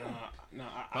 Yeah. No,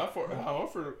 Al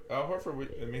Horford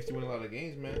it makes you win a lot of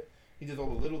games, man. He does all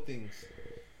the little things.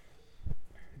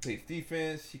 He plays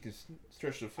defense. He can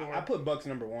stretch the floor. I put Bucks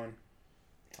number 1.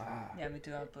 Yeah, me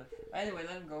too. I'll put. Anyway,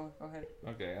 let him go. Go ahead.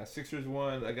 Okay, I got Sixers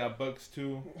 1. I got Bucks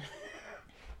 2.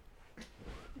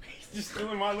 He's just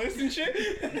stealing my list and shit.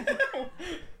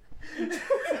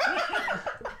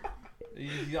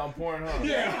 He's on porn, huh?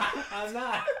 Yeah. I'm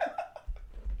not.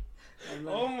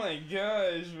 Oh my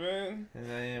gosh, man. And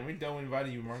then we done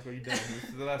inviting you, Marco. You done. This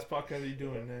is the last podcast you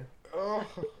doing, man. Oh.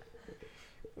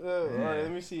 Alright,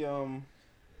 let me see. Oh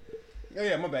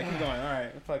yeah, my bad. Keep going.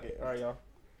 Alright, fuck it. Alright, y'all.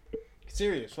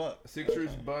 Serious, fuck.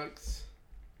 Sixers, Bucks.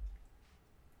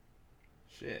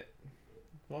 Shit.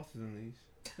 Who else is in these?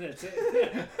 That's it.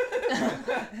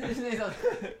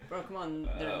 Bro, come on.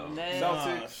 Nets,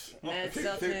 Celtics. Nets,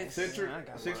 Celtics.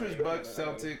 Sixers, Bucks,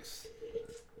 Celtics.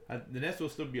 The Nets will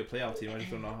still be a playoff team. I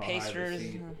just don't know how high Pacers. the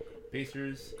seed.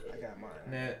 Pacers. I got mine.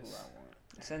 Nets. Who I want.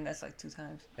 Said Nets like 2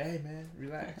 times. Hey man,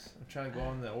 relax. I'm trying to go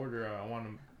on the order I want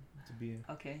them to be in.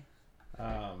 Okay.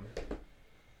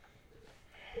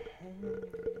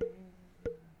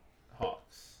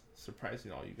 Hawks.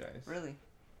 Surprising all you guys. Really?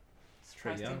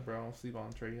 Trey Surprise Young, team. bro. Don't sleep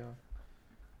on Trey Young.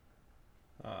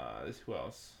 Who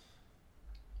else?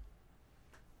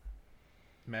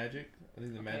 Magic. I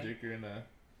think the Okay. Magic are gonna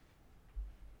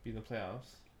be in the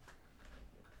playoffs.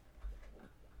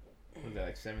 What is that,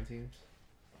 like 7 teams?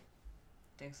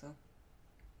 Think so.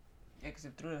 Yeah, because they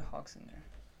threw the Hawks in there.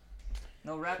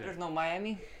 No Raptors, no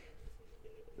Miami.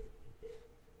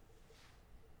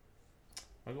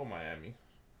 I'll go Miami.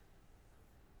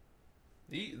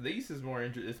 The East is more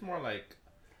interesting. It's more like,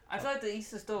 I feel like the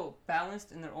East is still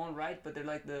balanced in their own right, but they're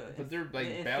like the but they're like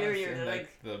the balanced inferior. in They're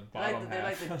like the they're bottom they're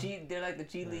like half. the G. They're like the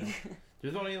G Yeah. League.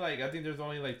 There's only like, I think there's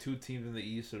only like 2 teams in the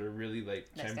East that are really like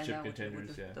that stand championship out with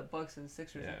contenders. the, Yeah. the Bucks and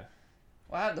Sixers. Yeah.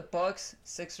 Well, I have the Bucks,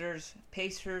 Sixers,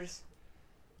 Pacers,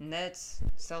 Nets,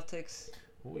 Celtics.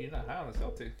 Oh, you're not high on the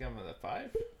Celtics. Got them at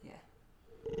 5.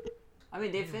 I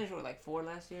mean, they finished with like 4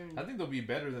 last year. I think they'll be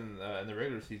better than in the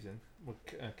regular season with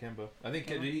Kemba. I think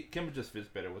Kemba just fits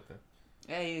better with them.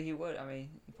 Yeah, he would. I mean,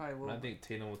 he probably would. I think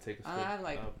Tatum will take a step I have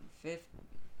like up. 5th.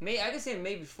 I could say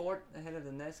maybe 4th ahead of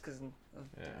the Nets because of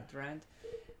Yeah. Durant.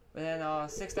 But then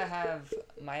 6th I have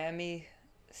Miami,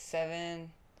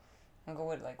 7. I'll go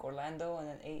with like Orlando, and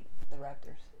then 8 the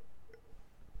Raptors.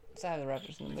 So I have the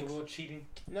Raptors in the Like a mix. little cheating.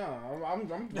 No, I'm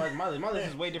like my list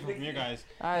is way different from your guys.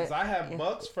 Alright, 'Cause I have yeah.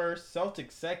 Bucks first,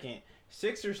 Celtics second,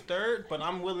 Sixers third, but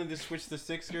I'm willing to switch the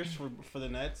Sixers for the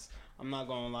Nets. I'm not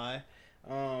gonna lie.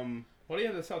 What do you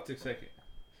have the Celtics second?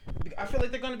 I feel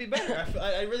like they're gonna be better.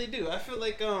 I really do. I feel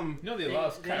like You know they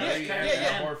lost they Kyrie lost and Kyrie,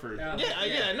 yeah. Horford.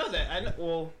 yeah, I know that. I know,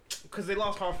 well, because they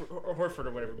lost Horford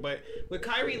or whatever. But with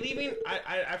Kyrie leaving,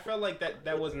 I felt like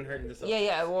that wasn't hurting the Celtics.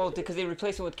 Yeah, well, because they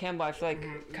replaced him with Kemba, I feel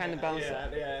like kind of balanced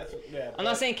it. Yeah. I'm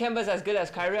not saying Kemba's as good as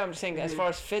Kyrie. I'm just saying as far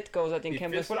as fit goes, I think He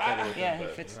Kemba's. fits better with yeah, them, he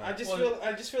but fits. not-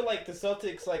 I just feel like the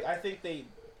Celtics, like I think they.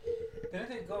 Didn't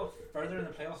they go further in the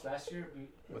playoffs last year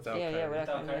Without Yeah, Kyrie.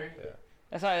 without without Kyrie?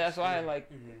 That's why I like.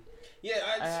 Yeah,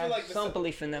 I I just have feel like the some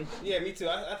belief in them. Yeah, me too.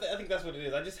 I think that's what it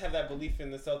is. I just have that belief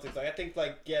in the Celtics. Like I think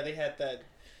they had that.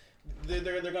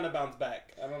 They're gonna bounce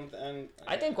back.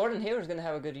 I think Gordon Hayward's gonna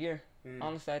have a good year. Mm.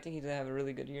 Honestly, I think he's gonna have a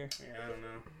really good year. Yeah, I don't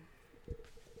know.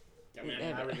 I mean,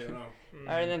 Yeah, I really don't know.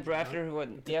 All right, then after what?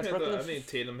 Yeah, Brooklyn. I think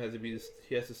Tatum has to be.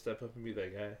 He has to step up and be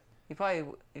that guy. He probably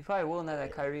will now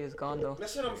that Kyrie is gone though.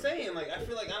 That's what I'm saying. Like I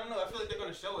feel like I don't know. I feel like they're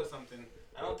gonna show us something.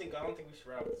 I don't think we should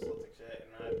ride with the Celtics yet.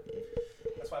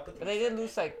 That's why I put them. But they did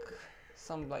lose like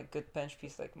some like good bench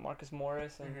piece like Marcus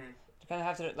Morris, and Mm-hmm. they kind of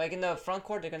have to like in the front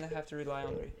court they're gonna have to rely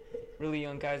on their really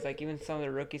young guys like even some of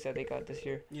the rookies that they got this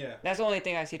year. Yeah. That's the only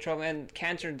thing I see trouble. And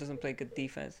Cantor doesn't play good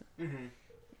defense. Mm-hmm.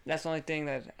 That's the only thing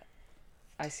that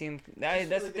I see him. That's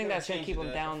the thing that's gonna keep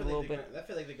him down a little bit. I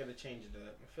feel like they're gonna change it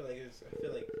up. I feel like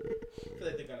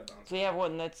they're gonna bounce. So yeah,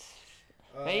 what Nets?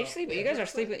 Man, you sleep. You guys are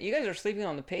sleeping. You guys are sleeping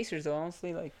on the Pacers though.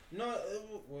 Honestly, like No,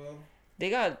 well. they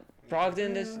got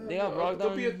Brogdon. They got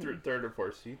They'll be a Brogdon. third or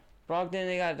fourth seed. Brogdon.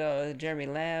 They got Jeremy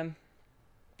Lamb.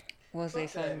 What's they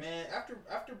Fuck that, signed? man. After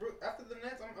the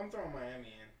Nets, I'm throwing Miami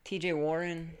in. T.J.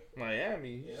 Warren.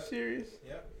 Miami. Yeah. Serious?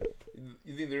 Yep.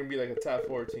 You think they're gonna be like a top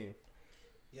 4 team?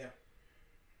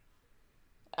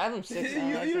 I have them 6. you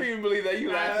don't even believe that. You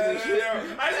laugh at this shit.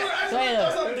 I just want to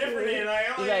throw something different in. Like,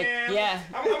 I'm He's like, yeah.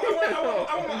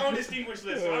 I want my own distinguished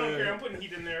list. So I don't care. I'm putting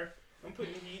Heat in there. I'm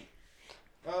putting Heat.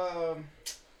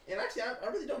 And actually, I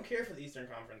really don't care for the Eastern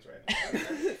Conference right now.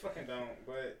 I really fucking don't.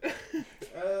 But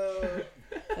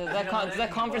Does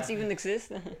that conference even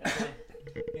exist?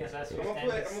 Yes, that's I'm your gonna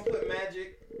standards. put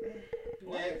Magic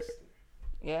next.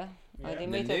 Yeah. Yeah. They The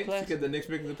made it to the Knicks? playoffs. Could the Knicks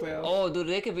make the playoffs? Oh, dude,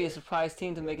 they could be a surprise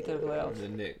team to make it to the playoffs. The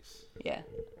Knicks. Yeah.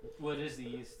 What is the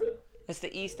East though? It's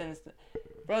the East and it's the...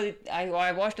 Bro,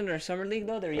 I watched them in their summer league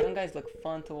though. Their young guys look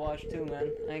fun to watch too,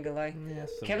 man. I ain't gonna lie. Yeah,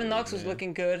 Kevin Knox was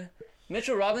looking good.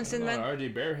 Mitchell Robinson, man.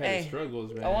 RJ Barrett had his Hey,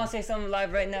 struggles, man. I want to say something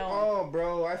live right now. Oh,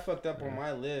 bro, I fucked up on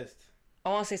my list. I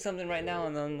want to say something right now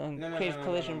on No, Creative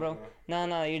Collision, bro.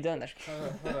 No, you're done.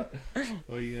 Hold up.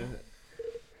 Oh, yeah.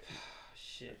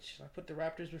 Shit, should I put the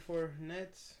Raptors before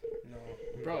Nets? No.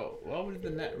 Bro, why would the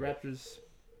Raptors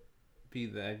be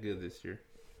that good this year?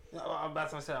 No,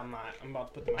 that's what I said. I'm not. I'm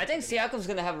about to put them. I think Siakam's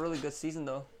gonna have a really good season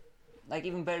though, like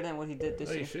even better than what he did this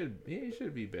Oh, year. he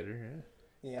should be better,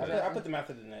 yeah. Yeah, I put them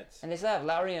after the Nets. And they still have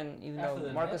Lowry, and even After though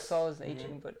the Marcus Nets? Saul is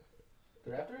aging, but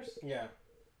The Raptors? Yeah.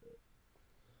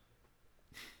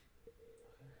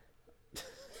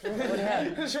 what do you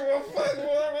have? Sure, well, fuck,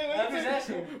 I'm just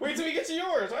asking. wait till we get to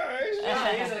yours. All right.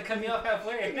 Yeah, he's gonna cut me off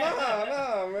halfway.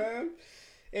 Nah, man.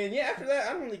 And yeah, after that,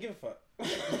 I don't really give a fuck.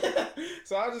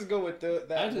 So I'll just go with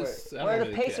that. I way. don't Where are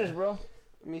the really Pacers, care. bro?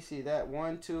 Let me see that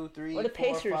 1, 2, 3, Where the 4,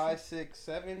 Pacers? 5, 6,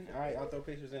 7. All right, I'll throw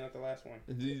Pacers in at the last one.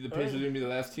 The Pacers are going to be the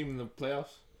last team in the playoffs?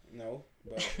 No,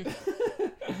 but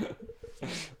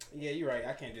yeah, you're right.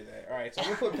 I can't do that. All right, so I'm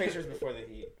gonna put Pacers before the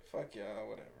Heat. Fuck y'all,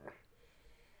 whatever.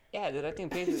 Yeah, dude, I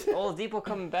think Pacers. Oladipo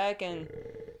coming back and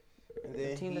And the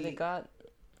then team that they Heat. got.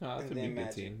 Oh, that's And a then big good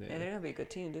Magic. team. Yeah, they're gonna be a good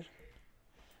team, dude.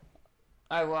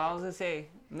 Alright, well, I was gonna say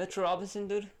Mitchell Robinson,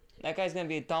 dude. That guy's gonna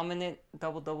be a dominant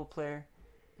double player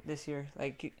this year.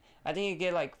 Like, I think you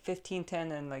get like 15,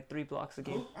 10, and like 3 blocks a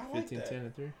game. I like 15, that. 10,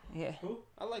 and 3. Yeah.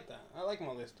 I like that. I like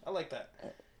my list. I like that.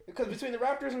 Because between the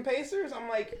Raptors and Pacers, I'm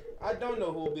like, I don't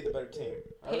know who will be the better team.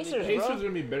 I really Pacers, don't. Pacers bro. are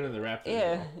gonna be better than the Raptors.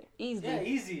 Yeah, easy. Yeah,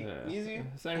 easy. Yeah. Easy?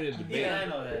 It's not even a debate. Even I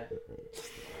know that.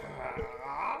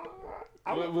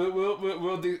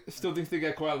 We'll still think they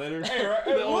got Kawhi Leonard. Hey,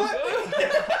 what?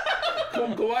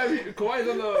 Kawhi's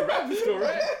on the Raptors still,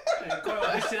 right? And Carl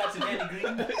pushed it out to Danny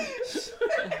Green.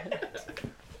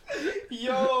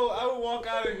 Yo, I would walk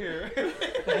out of here.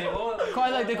 Hey, what-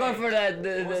 Quite like they're going for that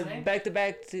What's the the name?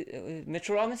 back-to-back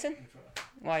Mitchell Robinson.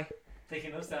 Why?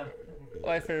 Taking notes down.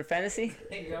 Why for fantasy?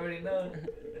 Hey, you already know.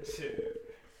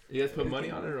 You guys put money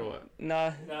on it or what?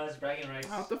 No, No, it's bragging rights.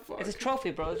 What the fuck? it's a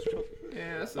trophy, bro. It's a trophy.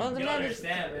 Yeah, that's Oh, some, the You man don't is-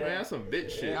 understand, man, man. that's some bitch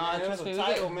shit. Nah, That's trust a me, we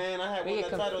title, get- man. I had we won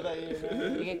get that title that year,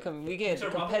 man. we get Mitchell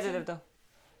competitive though.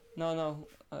 No,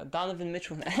 Donovan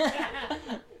Mitchell.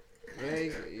 Man,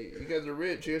 you guys are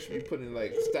rich. You guys should be putting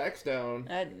like stacks down.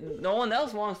 No one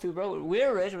else wants to, bro.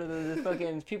 We're rich, but the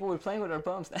fucking people we're playing with are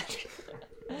bums.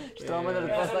 Just throw them under the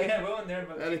Yeah, I bus thought we like. had Will in there,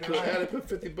 but I had to put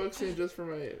 $50 in just for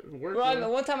my work. Bro,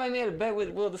 one time I made a bet with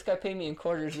Will. This guy paid me in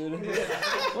quarters, dude.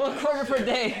 1 quarter per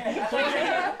day.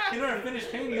 you never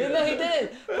finished paying you. No, he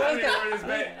did. Bro, I this don't guy, even remember this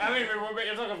bet. I don't even remember what bet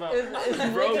you're talking about.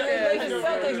 it's Broke Lakers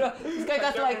ass. Celtics, bro. This guy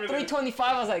got to like 325.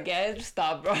 I was like, yeah, just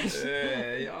stop, bro.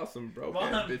 Yeah, you awesome, bro.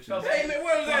 Mom Man, felt bitches. Hey, man,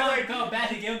 what was that? Like, how bad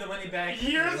he gave him the money back.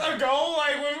 years ago?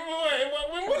 Like,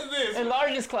 when was this? In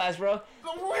largest class, bro.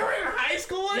 We were in high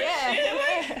school and Yeah. shit?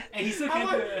 Like, And he still how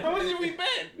can't. much did we bet?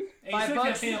 And he still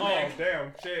can't pay him Oh, back.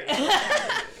 damn,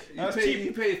 shit.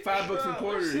 You paid $5 in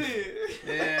quarters. Shit.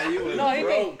 Yeah, you was No,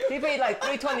 broke. he paid like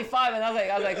 325, and I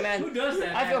was like, man, Who does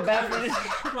that? I man? feel bad for this.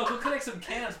 Bro, go collect some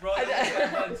cans, bro. I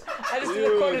just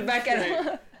Dude, recorded back at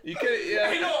him. You could, Hey,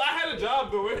 yeah. no, I had a job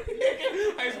doing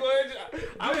high school.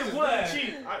 I was Doing just what? really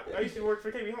cheap. I used to work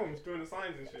for KB Homes doing the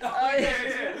signs and shit. Oh,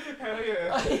 yeah. Hell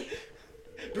yeah.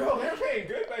 Bro, they were paying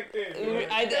good back then. Dude.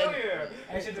 I did. Hell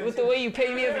yeah. I should do With the way you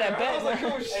paid me for that I was like,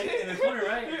 bet. oh shit. in the corner,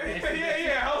 right?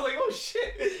 Yeah. I was like, oh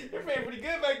shit. They're paying pretty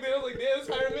good back then. I was like, damn, it's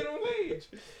higher minimum wage.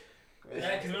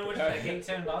 Yeah, because when we were like $8-10,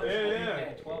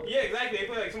 Yeah. 12. Yeah, exactly. They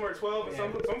pay like somewhere 12 and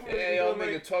some Yeah, y'all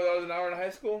making $12 an hour in high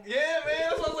school? Yeah, man.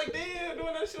 That's why I was like, damn,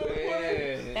 doing that shit on the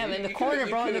corner. Damn, in the You corner, could've-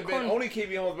 bro, You in the could have been corner. only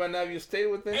KB Homes by now if you stayed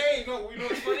with them. Hey, no, you know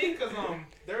what's funny? Because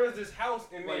there was this house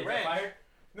in What, May you got Ranch. fired?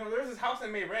 No, there was this house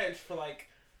in May Ranch for like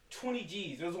 20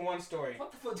 G's. It was a one story.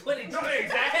 What the fuck? 20 No,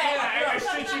 exactly. I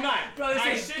shit you not. Bro, I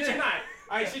this is shit you not.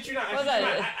 I shit you not. I What's shit you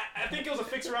that? not. I think it was a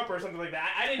fixer up or something like that.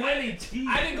 I didn't. 20 G's.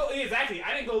 I didn't go exactly.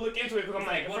 I didn't go look into it because I'm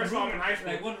like, one first of all, I'm room, in high school.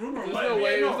 like one room or There's what? no Yeah,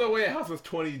 way. no. There's no way a house was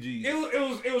 20 G's.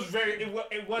 It was very. It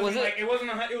wasn't Was it? like it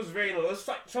wasn't. It was very low. It was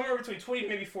like somewhere between 20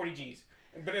 maybe 40 G's.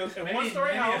 But it was a Maybe- one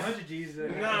story maybe house. 100 G's. No,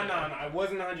 it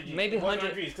wasn't 100 G's. Maybe It wasn't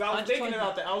 100 G's. Because I was thinking 120.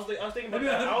 about that. I was thinking about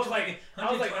Maybe that. I was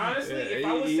 120, like, honestly, if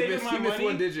I was he saving missed, my he missed money,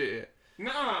 one digit.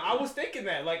 nah, I was thinking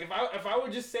that. Like, if I were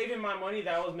just saving my money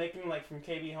that I was making like from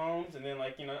KB Homes, and then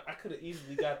like I could have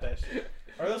easily got that shit,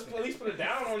 or at least put it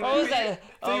down on. What was that?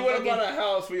 So you Oh, would have fucking- bought a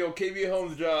house for your KB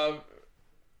Homes job.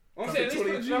 I'm saying, at least,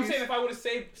 20 you know what I'm Gs. saying, if I would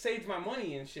have saved my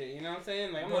money and shit, you know what I'm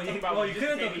saying? Like, I'm Well, not talking you, about well, you just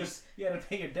couldn't though KB. because you had to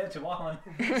pay your debt to walk on.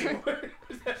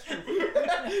 That's true.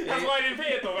 That's why I didn't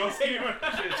pay it though. I was saving money.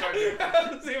 I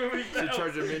was saving money. To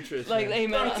charge them interest. Like, man. hey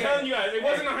man, I'm telling you guys, it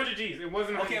wasn't 100 G's. It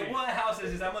wasn't 100 Okay, G's. what house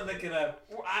is this? I'm gonna look it up.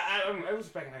 Well, I don't know. It was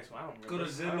back in high school. I don't remember. Go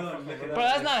to Zillow I don't and fucking look it remember. bro,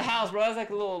 that's not a house, bro. That's like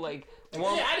a little like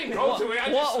one. Yeah, I didn't go to it. I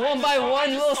just, one by one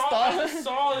little I stuff. just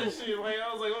saw this shit. Like,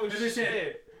 I was like, oh Maybe it said-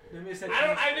 shit. Maybe it said.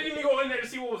 I didn't even go in there to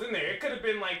see what was in there. It could have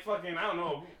been like fucking, I don't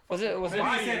know, Was it Maybe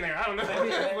body it said- in there. I don't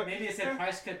know. Maybe it said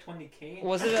price cut 20K.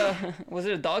 was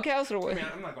it a doghouse or I what? mean,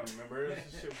 I'm not gonna remember.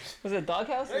 Was it a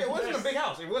doghouse? It wasn't a big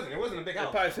house. It wasn't a big They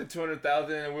house. probably said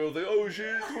 200,000 and we was like, oh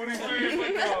shit, 23.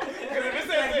 Like, no. 'Cause if it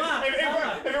said, Like, Mom, if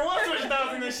it was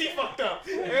 200,000, then she fucked up.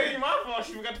 It ain't my fault.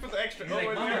 She forgot to put the extra. He's like,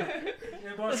 in Mama, there.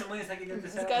 you borrow some money so I can get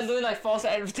this This house. guy's doing like false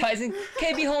advertising.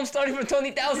 KB Home starting from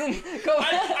 20,000. Go.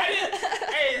 I didn't.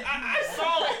 Hey, I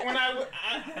saw it when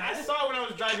I saw it when I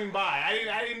was driving by.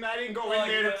 I didn't go in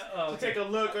there to take a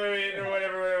look or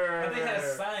whatever. I think it had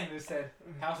a sign that said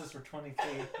houses for 20K.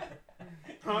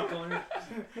 Huh?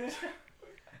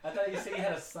 I thought you said you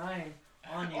had a sign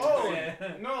on you. Oh, that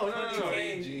said, no.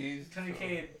 20K. Jeez.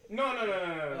 20K. No.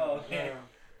 Oh, okay.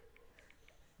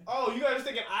 Oh, you guys are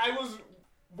thinking I was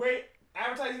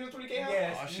advertising the 20K house?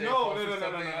 Yes. Oh, shit, No.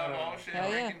 Oh, shit. Hell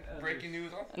yeah. Breaking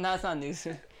news. No, it's not news.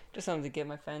 Just something to get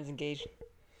my fans engaged.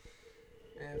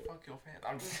 Man, fuck your fan.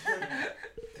 I'm just.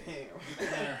 Damn.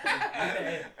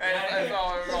 That's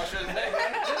all I should say.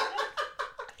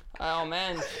 Oh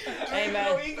man. Do Hey you man.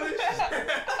 know English?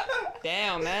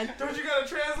 Damn man. Don't you gotta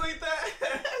translate that?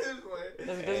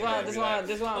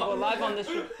 This is why I'm going live on this.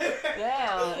 Yeah.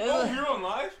 Oh, you're on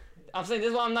live? I'm saying this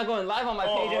is why I'm not going live on my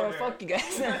Oh, page. okay. Fuck you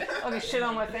guys. Okay, shit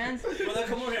on my fans. Well, then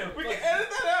come over here. We can edit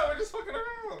that out. We're just fucking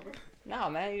around. No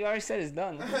man, you already said it's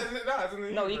done. Nah, it's in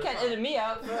the No, you universe. can't edit me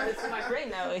out. Bro. It's my brain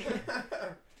now. Like.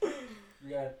 We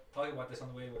gotta talk about this on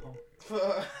the way home.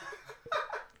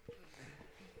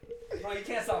 Bro, you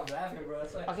can't stop laughing, bro.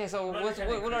 It's like, Okay, so Bro, what you're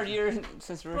kinda are your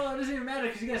since bro, it doesn't even matter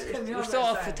because you guys cut me we're off. still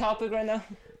last off the time. topic right now.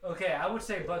 Okay, I would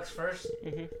say Bucks first.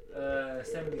 Mhm.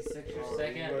 76ers Oh, you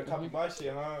second. gonna copy my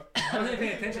shit, huh? I wasn't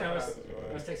paying attention. I was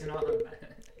texting off.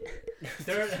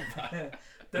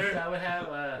 Third, I would have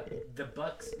the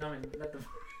Bucks. No, I mean not the.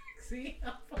 See.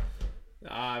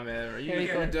 Ah, man. Here we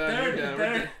You're go. done. You're done.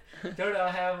 We're done. Third,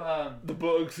 I'll have The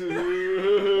Bucks.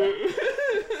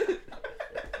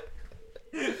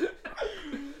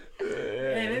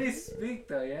 Hey, let me speak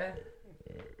though, yeah.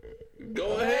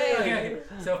 Go Hey. ahead. Okay,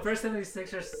 so first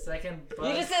 76ers, second Bucks.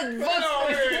 You just said Hold Bucks.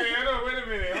 on, First. wait a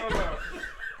minute. Hold on.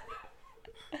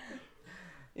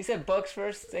 You said Bucks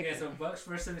first. Okay, Second. so Bucks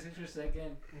first, 76ers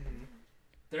second.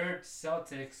 Third,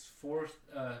 Celtics. Fourth,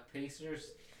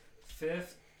 Pacers.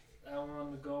 Fifth, I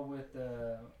want to go with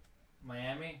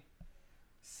Miami.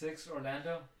 Sixth,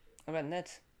 Orlando. What about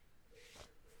Nets?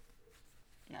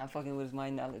 Nah, I'm fucking with his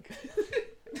mind now. Look.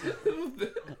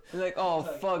 He's like, oh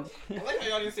fuck. I like how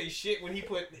y'all didn't say shit when he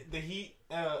put the Heat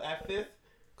at 5th.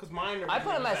 Cause mine I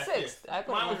put him was at 6th. I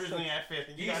put Mine him was at originally 6th. at 5th,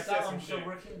 and you You guys stop, said some I'm still shit.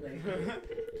 working. Like,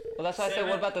 Well, that's why I said,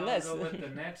 what about the Nets? I'll go with the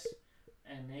Nets.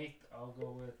 And eighth, I'll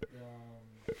go with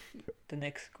The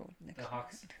Knicks. Go the Knicks.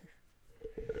 Hawks.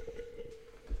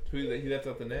 He left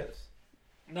out the Nets?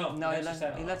 No, No, the he Nets just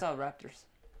left. had- He left out Raptors.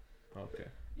 Okay.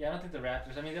 Yeah, I don't think the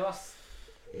Raptors. I mean, they lost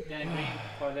Danny Green,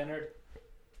 Kawhi Leonard.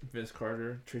 Vince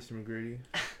Carter, Tracy McGrady,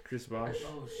 Chris Bosh.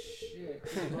 Oh shit,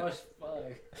 Bosh,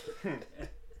 fuck.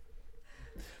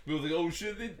 We was like, oh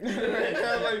shit. They...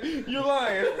 I was like, you're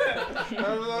lying.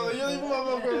 I was like, you're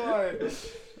motherfucker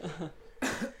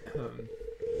lying.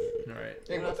 Alright.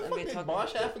 Hey, What what the else fuck NBA did talking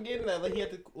Bosch have again? That like he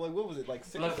had to like what was it like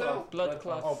sickle Blood cell? clot. Blood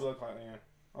clot. Oh, blood clot. Yeah.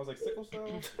 I was like sickle cell.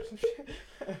 or some shit.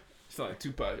 It's not like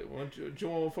Tupac. Why don't you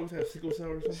want folks to have sickle cell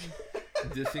or something?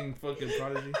 Dissing fucking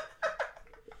Prodigy.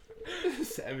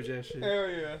 Savage ass shit. Hell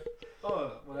yeah.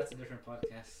 Oh, well, that's a different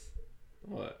podcast.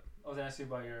 What? I was asking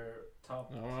you about your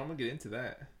top. No, I'm gonna get into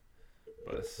that.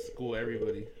 But school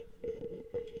everybody.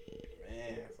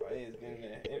 Man, so I is getting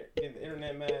the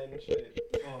internet mad and shit.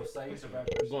 Oh, Saeed's a I'm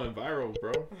rapper. going viral,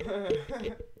 bro.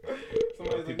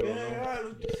 Somebody's like, People don't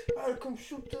man, I come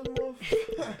shoot the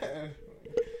motherfucker.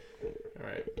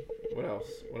 Alright. What else?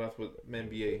 What else with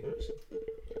NBA?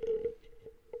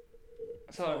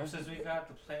 So since we got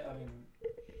the play, I mean,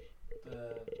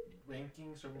 the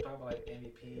rankings, so we're talking about like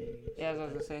MVP. Yeah, as I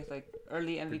was gonna say, like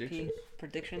early MVP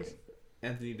predictions.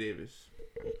 Anthony Davis.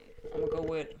 I'm gonna go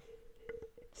with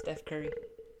Steph Curry.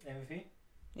 MVP.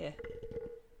 Yeah.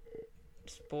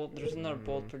 It's bold. There's another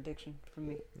bold prediction for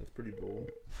me. That's pretty bold.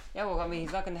 Yeah, well, I mean,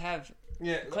 he's not gonna have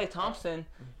Yeah. Klay Thompson.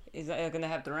 He's not gonna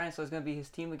have Durant, so it's gonna be his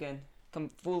team again, come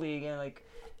fully again. Like,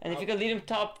 and if you could lead him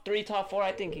top 3, top 4,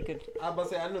 I think he could. I was about to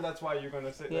say I knew that's why you're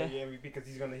gonna say Yeah. that MVP because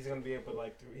he's gonna be able to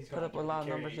like he's Put gonna up a lot of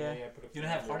carry- numbers, yeah. put up You some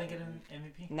don't have numbers. Harden getting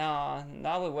MVP. Nah,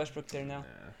 not with Westbrook there now.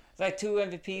 Nah. It's like 2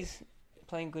 MVPs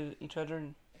playing good with each other.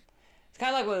 And it's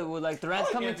kind of like with like I Durant's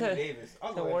like coming Anthony to. Davis.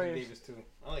 I'll the go Warriors. Anthony Davis too.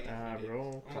 I like Ah, Anthony bro.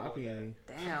 Davis. I'm gonna go Copy with that.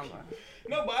 me. Damn, bro.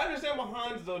 No, but I understand what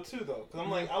Hans though too though, because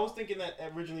I'm like I was thinking that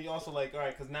originally also like all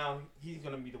right, because now he's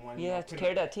gonna be the one. you Yeah, know, to put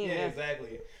carry it- that team. Yeah,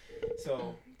 exactly.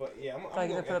 So, but yeah, I'm probably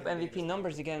gonna going put up Anthony MVP Davis.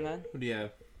 numbers again, man. Who do you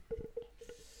have?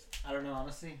 I don't know,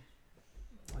 honestly.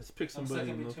 Let's pick I'm somebody,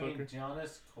 second between motherfucker.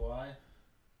 Giannis, Kawhi,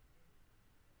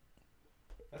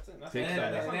 That's it. That's Pick not,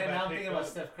 somebody. that's and not a then bad now I'm pick, thinking about though.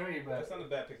 Steph Curry, That's but not a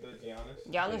bad pick though, Giannis.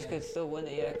 Giannis Yeah. could still win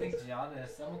it. I Yeah. think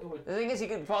Giannis. I'm gonna go with. The thing is, he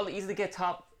could probably easily get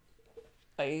top.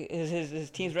 Like his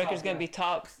team's record's gonna be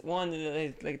top 1,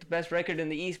 like the best record in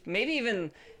the East. Maybe even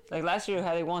like last year,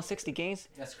 how they won 60 games.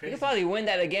 That's He crazy. could probably win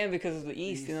that again because of the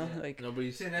East, you know. East, yeah. Like,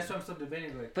 Nobody's. See, that's what I'm still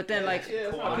debating. Like, but then like, Yeah,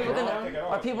 that's not are a people bad gonna pick at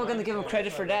all, are people gonna Giannis. give him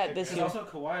credit for that this and year? also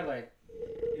Kawhi, like,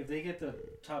 if they get the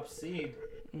top seed,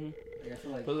 Mhm. like, I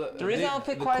feel like. But The reason I don't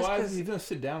pick Kawhi is 'cause- he's gonna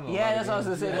sit down. a lot Yeah, that's what I was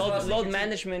gonna again. say. That's what I was Load thinking too.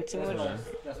 management, too That's much, what I was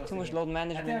too much thinking. load I think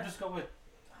management. I just go with.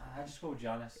 I just go with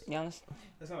Giannis. Giannis.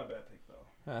 That's not a bad pick though.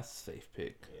 That's a safe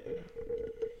pick.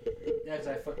 Yeah, because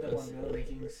I fucked up on the other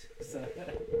rankings. So.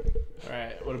 All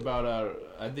right. What about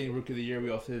I think rookie of the year we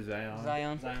all said Zion.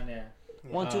 Zion. Zion, yeah.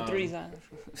 1, 2, 3, Zion.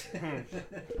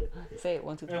 Say it.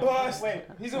 1, 2, 3. Bust. Wait,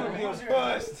 He's gonna be a what's your-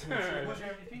 bust. What's your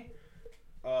MVP?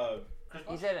 Chris He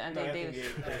Bosh? said No, Anthony Anthony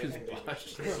Davis. Davis.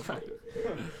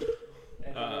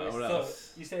 What So,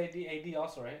 else? you said AD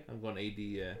also, right? I'm going AD.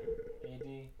 Yeah.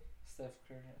 AD, Steph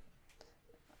Curry.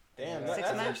 Damn, Yeah. Six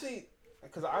that's man. actually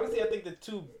because honestly, I think the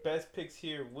two best picks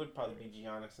here would probably be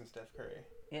Giannis and Steph Curry.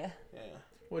 Yeah. Yeah.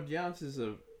 Well, Giannis is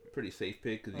a pretty safe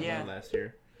pick because he Yeah. won last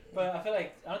year. But I feel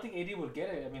like I don't think AD would get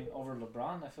it. I mean, over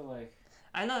LeBron, I feel like.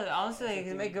 I know. Honestly, you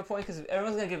can make a good point because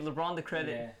everyone's gonna give LeBron the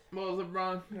credit. Yeah. Well,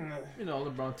 LeBron,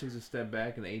 LeBron takes a step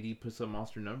back and AD puts up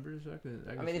monster numbers. I can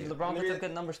I mean, see if it. LeBron puts up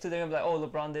good numbers too, they're gonna be like, "Oh,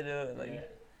 LeBron did it." Like, Yeah.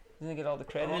 he's gonna get all the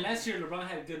I mean, credit. last year LeBron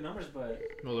had good numbers, but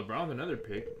Well, LeBron's another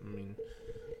pick. I mean,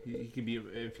 he could be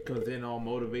if he comes in all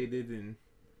motivated and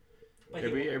but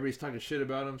everybody's talking shit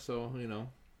about him. So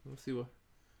we'll see what.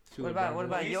 See What about- LeBron what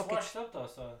does. about he's Jokic? washed up though,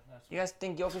 so that's. You guys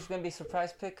think Jokic's gonna be a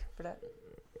surprise pick for that?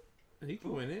 He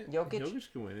can win it. Jokic?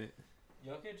 Jokic can win it.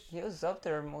 Jokic. He was up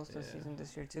there most of the Yeah. season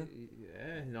this year too.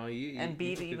 Yeah, no, he And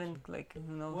beat took it- even like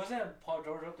who knows? Was that Paul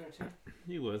George up there too?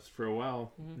 He was for a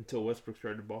while Mhm. until Westbrook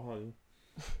started ball hogging.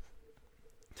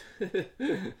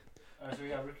 Alright, so we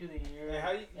got Rookie of the Year.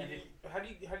 Hey, and how do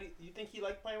you think he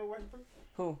liked playing with Westbrook?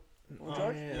 Who? Oh,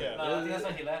 George? Yeah. I think that's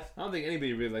why he left. I don't think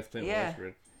anybody really likes playing Yeah. with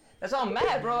Westbrook. That's all I'm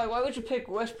mad, bro. Like, why would you pick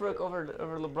Westbrook over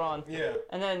LeBron? Yeah.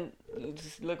 And then you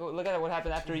just look at what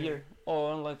happened after a year. Oh,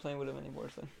 I don't like playing with him anymore.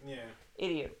 So Yeah.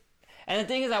 idiot. And the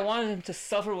thing is, I wanted him to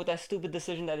suffer with that stupid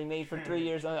decision that he made for 3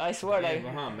 years. I swear, like,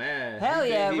 man. Hell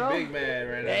yeah, he bro. big man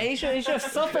right now. yeah, he should have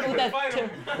suffered with that. Fight him.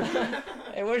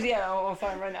 Hey, where's he at? I'm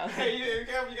fine right now. Hey, you're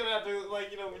gonna have to when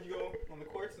you go on the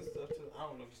courts and stuff too. I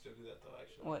don't know if you still do that though.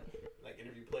 Actually. What? Like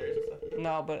interview players and stuff.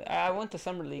 No, but I went to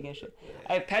summer league and shit.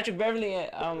 Patrick Beverly,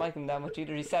 I don't like him that much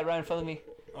either. He sat right in front of me.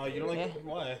 Oh, you don't like Yeah.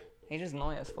 why? He's just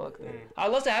annoying as fuck. Dude. Mm. I'd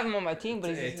love to have him on my team,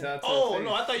 but Hey, he's. tell Oh face.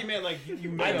 no, I thought you meant like you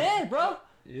I met him. did, bro.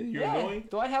 You're Yeah, annoying.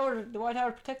 Dwight Howard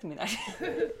protected me.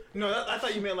 No, I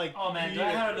thought you meant like. Oh man, you Dwight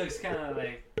like- Howard looks kind of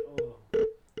like he looks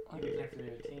like for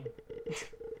their team.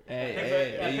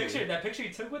 Hey, That picture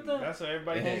you took with them. That's what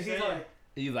everybody Hey, keeps he's saying. like,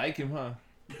 you like him, huh?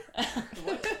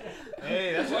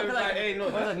 Hey, that's what everybody. Hey, no, I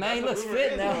was like, that's, man, he that's looks what the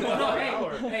fit rumor is now. about No,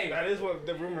 Howard. hey, That is what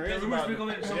the rumor the is rumors about. been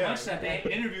going so Yeah. much that they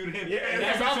interviewed him. Yeah, and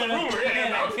that's that's the rumor. Yeah,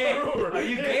 that's the rumor. Are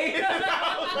you gay?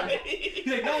 He's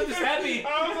like, no, I'm just happy.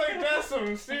 I was like, that's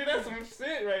some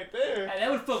shit right there. And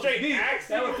that would fuck Straight with me.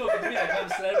 accent. That would fuck with me. Like, I'm a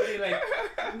celebrity. Like,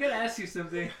 I'm gonna ask you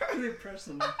something really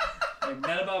personal. Like,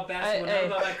 not about basketball, Hey,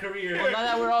 not about my career. Well, now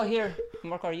that we're all here,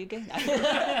 Marco, are you gay?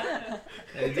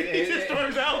 He just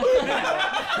storms out.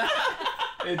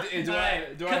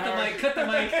 Alright, cut the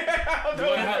mic.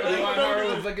 Dwight Howard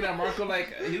was looking at Marco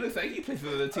like he looks like he plays for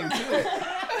the team too.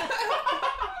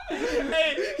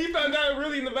 Hey, he found out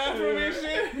really in the bathroom and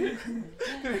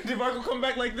shit. Did Marco come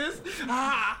back like this?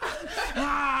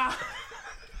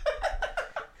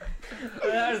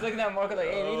 I was looking at Marco like,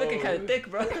 hey, you looking kind of thick,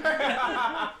 bro.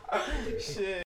 Shit.